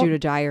gonna about. do a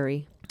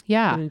diary. I'm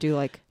Yeah. gonna do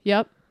like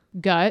Yep.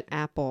 Gut.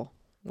 apple.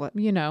 What?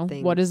 What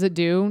things. does it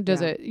do?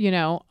 Does Yeah.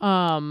 it,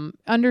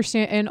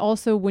 understand? And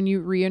also when you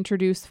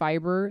reintroduce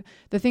fiber,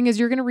 the thing is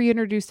you're going to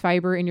reintroduce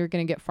fiber and you're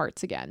going to get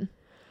farts again.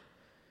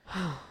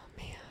 Oh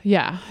man.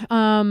 Yeah.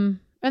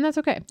 And that's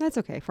okay. That's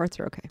okay. Farts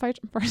are okay.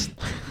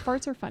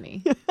 Farts are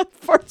funny.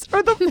 Farts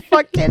are the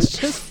fucking It's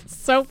just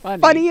so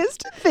funny.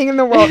 funniest thing in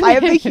the world. I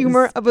have the It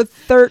humor is. of a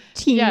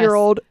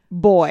 13-year-old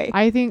boy.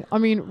 I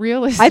mean,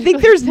 realistically, I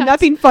think there's that's-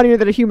 nothing funnier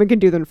that a human can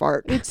do than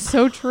fart. It's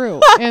so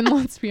true. And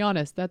let's be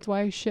honest, that's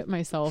why I shit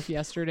myself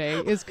yesterday,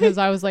 is because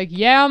I was like,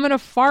 yeah, I'm going to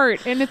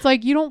fart. And it's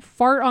like, you don't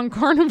fart on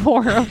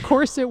carnivore. Of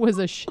course it was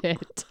a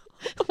shit.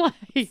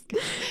 Like,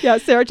 Yeah,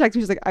 Sarah texted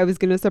me. She's like, I was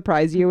going to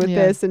surprise you with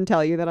Yeah. this and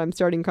tell you that I'm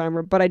starting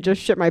carnivore, but I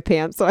just shit my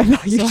pants, so I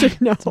thought you so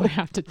should know. so I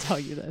have to tell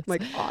you this. I'm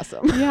like,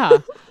 awesome. Yeah.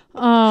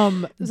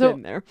 So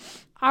Been there.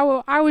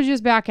 I would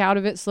just back out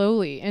of it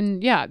slowly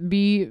and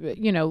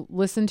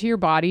listen to your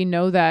body,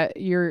 know that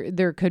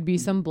there could be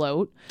some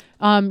bloat.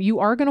 You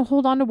are going to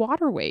hold on to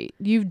water weight.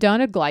 You've done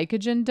a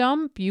glycogen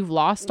dump. You've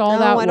lost all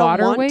that I don't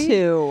water want weight.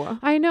 to.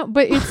 I know,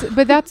 but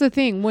that's the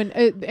thing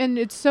and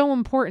it's so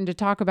important to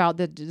talk about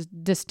the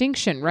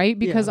distinction, right?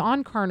 Because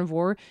on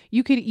carnivore,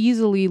 you could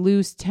easily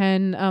lose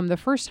 10. The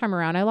first time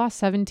around, I lost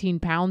 17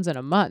 pounds in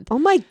a month. Oh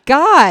my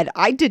God,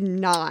 I did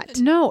not.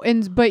 No,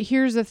 but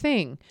here's the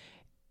thing.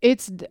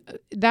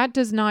 That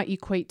does not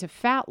equate to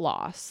fat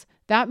loss.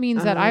 That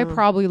means that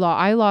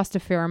I lost a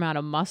fair amount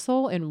of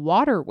muscle and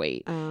water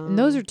weight. And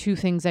those are two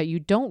things that you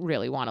don't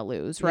really want to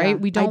lose, right? Yeah,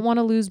 We don't want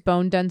to lose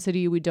bone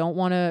density. We don't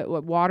want to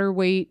water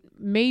weight.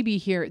 Maybe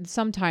here,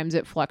 sometimes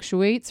it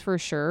fluctuates for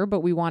sure,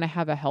 but we want to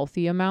have a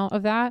healthy amount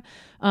of that.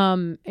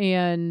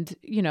 And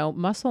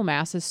muscle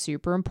mass is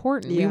super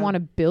important. We want to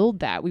build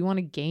that. We want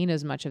to gain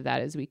as much of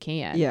that as we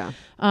can. Yeah.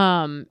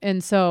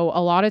 And so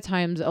a lot of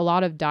times, a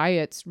lot of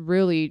diets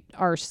really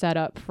are set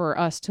up for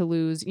us to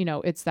lose,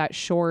 it's that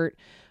short,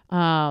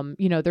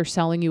 they're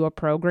selling you a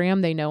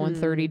program. They know in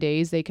 30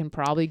 days they can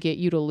probably get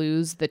you to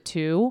lose the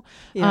 2.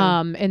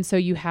 Yeah. And so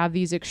you have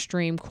these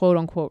extreme quote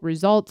unquote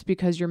results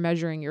because you're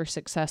measuring your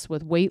success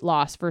with weight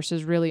loss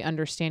versus really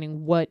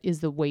understanding what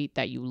is the weight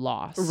that you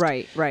lost.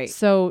 Right.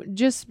 So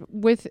just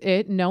with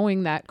it,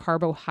 knowing that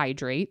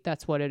carbohydrate,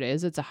 that's what it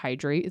is. It's a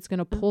hydrate. It's going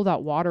to pull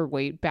that water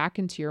weight back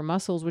into your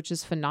muscles, which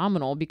is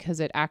phenomenal because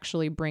it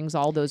actually brings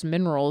all those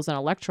minerals and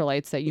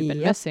electrolytes that you've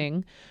been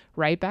missing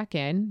right back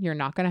in. You're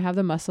not going to have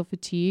the muscle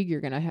fatigue.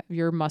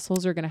 Your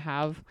muscles are going to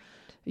have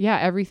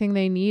everything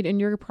they need. And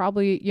you're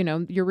probably,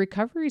 your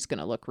recovery is going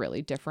to look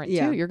really different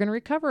too. You're going to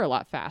recover a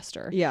lot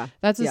faster. Yeah.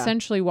 That's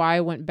essentially why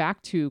I went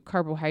back to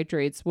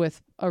carbohydrates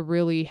with a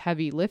really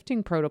heavy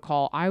lifting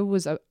protocol. I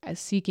was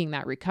seeking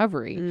that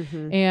recovery.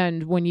 Mm-hmm.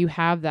 And when you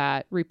have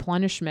that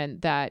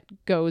replenishment that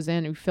goes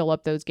in and fill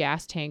up those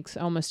gas tanks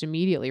almost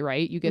immediately,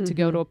 right? You get to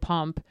go to a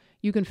pump.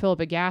 You can fill up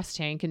a gas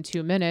tank in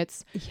 2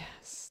 minutes.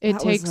 Yes. It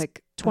takes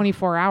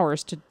 24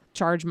 hours to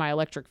charge my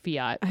electric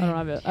Fiat. I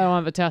don't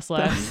have a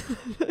Tesla.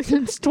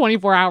 It's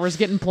 24 hours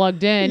getting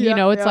plugged in.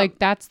 It's like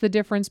that's the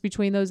difference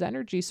between those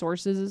energy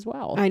sources as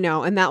well. I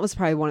know, and that was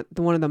probably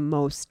one of the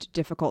most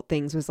difficult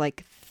things was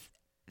like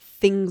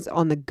things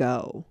on the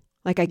go.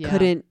 Like I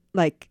couldn't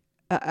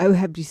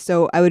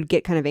I would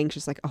get kind of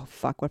anxious, like, oh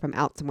fuck, what if I'm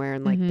out somewhere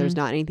and like there's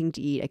not anything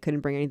to eat? I couldn't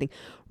bring anything.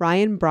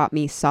 Ryan brought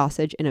me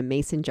sausage in a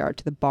mason jar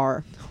to the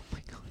bar. Oh my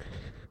God.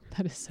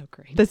 That is so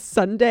great. The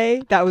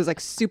Sunday that was like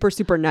super,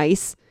 super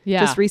nice.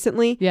 Yeah. Just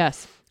recently.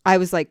 Yes. I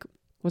was like,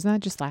 wasn't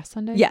that just last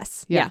Sunday?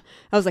 yes. Yeah. Yeah.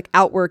 I was like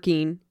out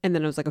working and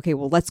then I was like, okay,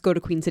 well, let's go to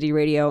Queen City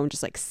Radio and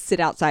just like sit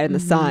outside in the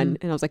sun.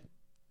 And I was like,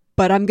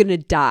 but I'm going to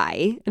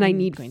die and I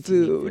need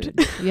food.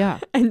 Yeah.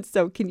 And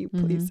so can you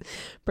please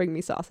bring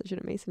me sausage in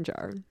a mason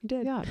jar? You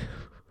did. Yeah.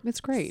 It's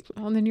great.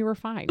 And then you were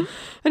fine.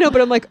 I know,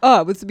 but I'm like,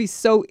 oh, this would be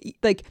so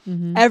like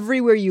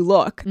everywhere you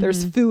look,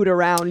 there's food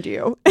around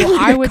you. Well,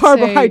 I would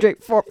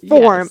carbohydrate form.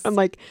 Yes. I'm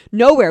like,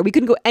 nowhere. We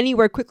couldn't go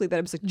anywhere quickly that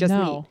it was like just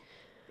meat.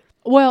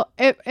 Well,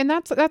 and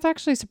that's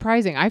actually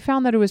surprising. I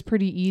found that it was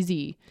pretty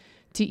easy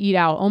to eat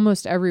out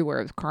almost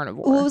everywhere with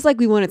carnivore. Well, it was like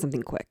we wanted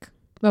something quick.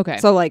 Okay.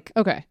 So like,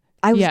 okay.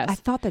 I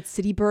thought that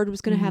City Bird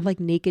was going to have like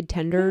naked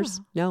tenders.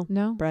 No.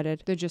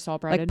 Breaded. They're just all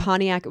breaded. Like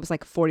Pontiac, it was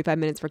like 45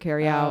 minutes for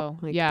carry out. Oh,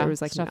 Like, yeah. There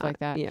was like stuff like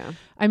that. Yeah.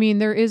 I mean,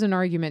 there is an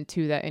argument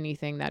too that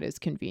anything that is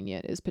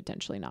convenient is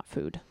potentially not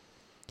food.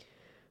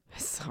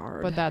 It's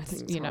hard. But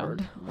that's,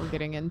 hard. we're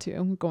getting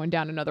into going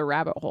down another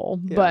rabbit hole.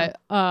 Yeah.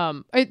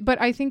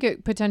 But I think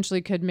it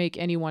potentially could make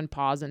anyone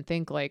pause and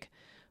think like,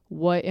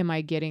 what am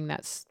I getting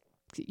that's,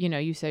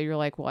 you say you're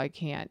like, well, I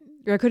can't.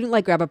 I couldn't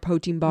like grab a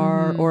protein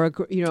bar or a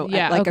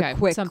a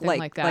quick something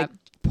like that. like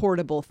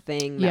portable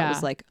thing that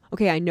was like,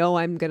 okay, I know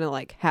I'm gonna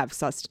like have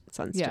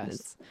sustenance.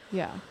 Yes.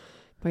 Yeah.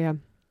 But yeah,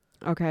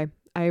 okay.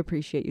 I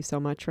appreciate you so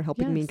much for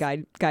helping me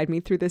guide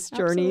me through this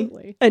journey.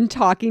 Absolutely. And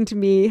talking to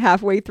me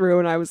halfway through,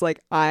 and I was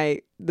like,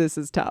 this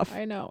is tough.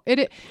 I know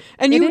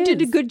and you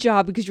did a good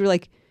job because you were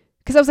like,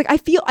 because I was like,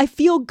 I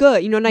feel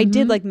good, and I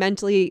did like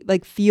mentally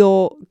like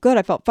feel good.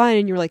 I felt fine,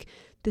 and you were like,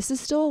 this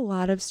is still a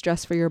lot of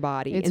stress for your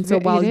body. And so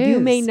while you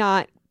may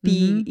not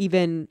be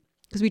even,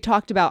 because we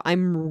talked about,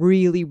 I'm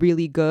really,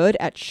 really good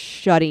at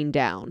shutting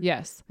down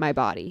my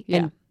body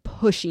and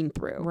pushing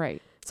through.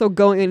 Right. So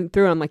going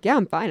through, I'm like, yeah,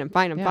 I'm fine.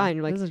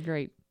 You're like, this is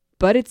great.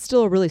 But it's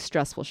still a really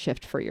stressful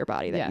shift for your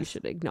body that you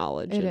should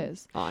acknowledge and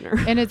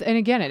honor. And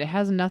again, it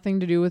has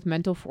nothing to do with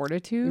mental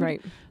fortitude. Right.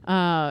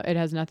 It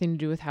has nothing to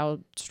do with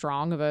how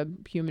strong of a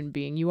human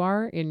being you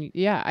are. And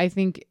I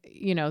think,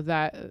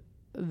 that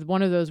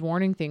one of those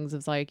warning things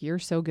is like, you're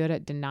so good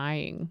at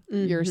denying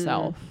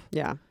yourself.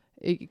 Yeah.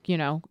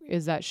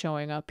 Is that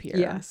showing up here?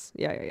 Yes.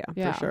 Yeah.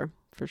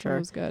 For sure. That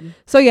was good.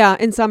 So yeah,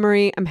 in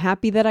summary, I'm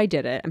happy that I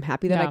did it. I'm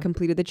happy that I Yeah.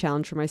 completed the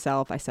challenge for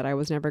myself. I said I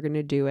was never going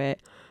to do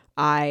it.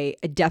 I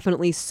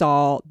definitely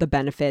saw the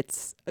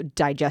benefits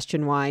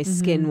digestion wise,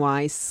 skin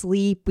wise,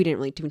 sleep. We didn't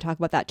really even talk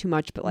about that too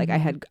much, but like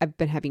I've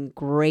been having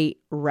great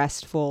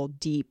restful,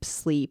 deep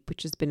sleep,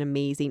 which has been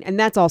amazing. And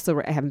that's also,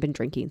 I haven't been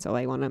drinking. So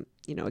I want to,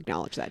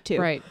 acknowledge that too.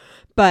 Right.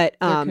 But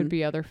there could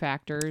be other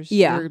factors.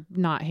 Yeah. You're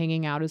not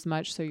hanging out as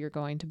much, so you're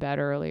going to bed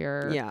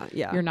earlier.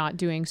 Yeah. You're not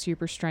doing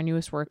super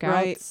strenuous workouts,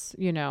 Right.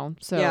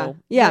 So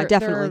Yeah, there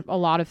definitely. are a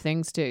lot of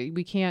things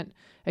we can't,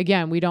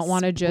 again, we don't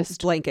want to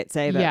just blanket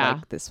say that Yeah.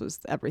 like this was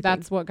everything.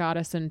 That's what got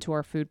us into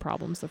our food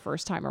problems the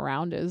first time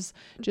around, is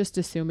just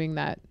assuming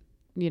that,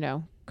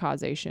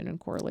 causation and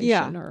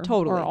correlation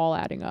totally. are all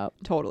adding up.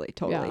 Totally.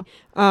 Yeah.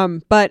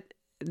 But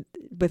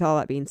with all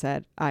that being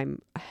said, I'm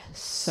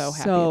So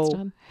happy it's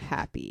done.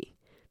 happy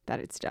that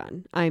it's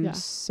done. I'm Yeah.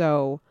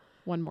 so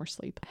One more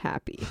sleep.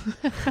 happy.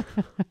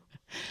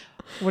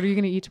 What are you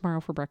going to eat tomorrow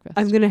for breakfast?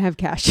 I'm gonna have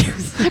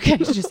cashews. okay,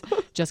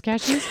 just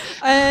cashews.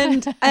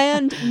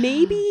 and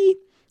maybe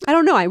I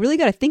don't know. I really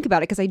got to think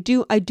about it because I do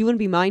want to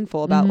be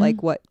mindful about like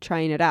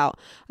trying it out.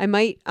 I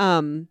might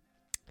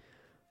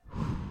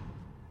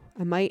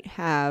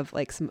have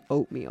like some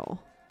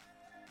oatmeal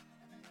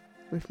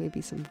with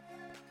maybe some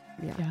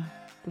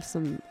with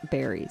some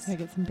berries. I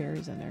get some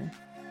berries in there.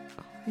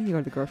 I need to go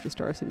to the grocery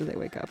store as soon as I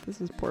wake up. This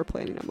is poor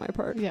planning on my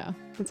part. Yeah.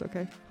 It's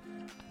okay.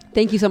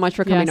 Thank you so much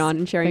for coming on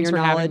and sharing Thanks your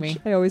for having knowledge.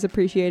 me. I always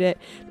appreciate it.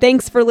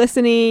 Thanks for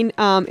listening.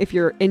 If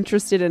you're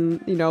interested in,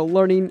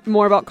 learning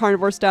more about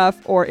carnivore stuff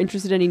or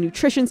interested in any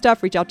nutrition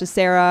stuff, reach out to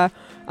Sarah.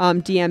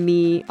 DM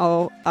me.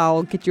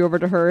 I'll get you over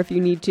to her if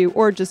you need to,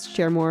 or just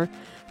share more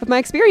of my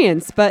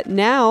experience. But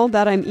now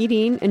that I'm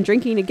eating and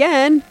drinking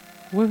again,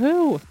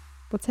 Woohoo!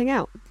 let's hang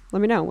out.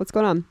 Let me know what's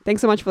going on.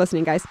 Thanks so much for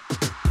listening, guys.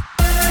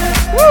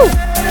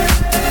 Woo!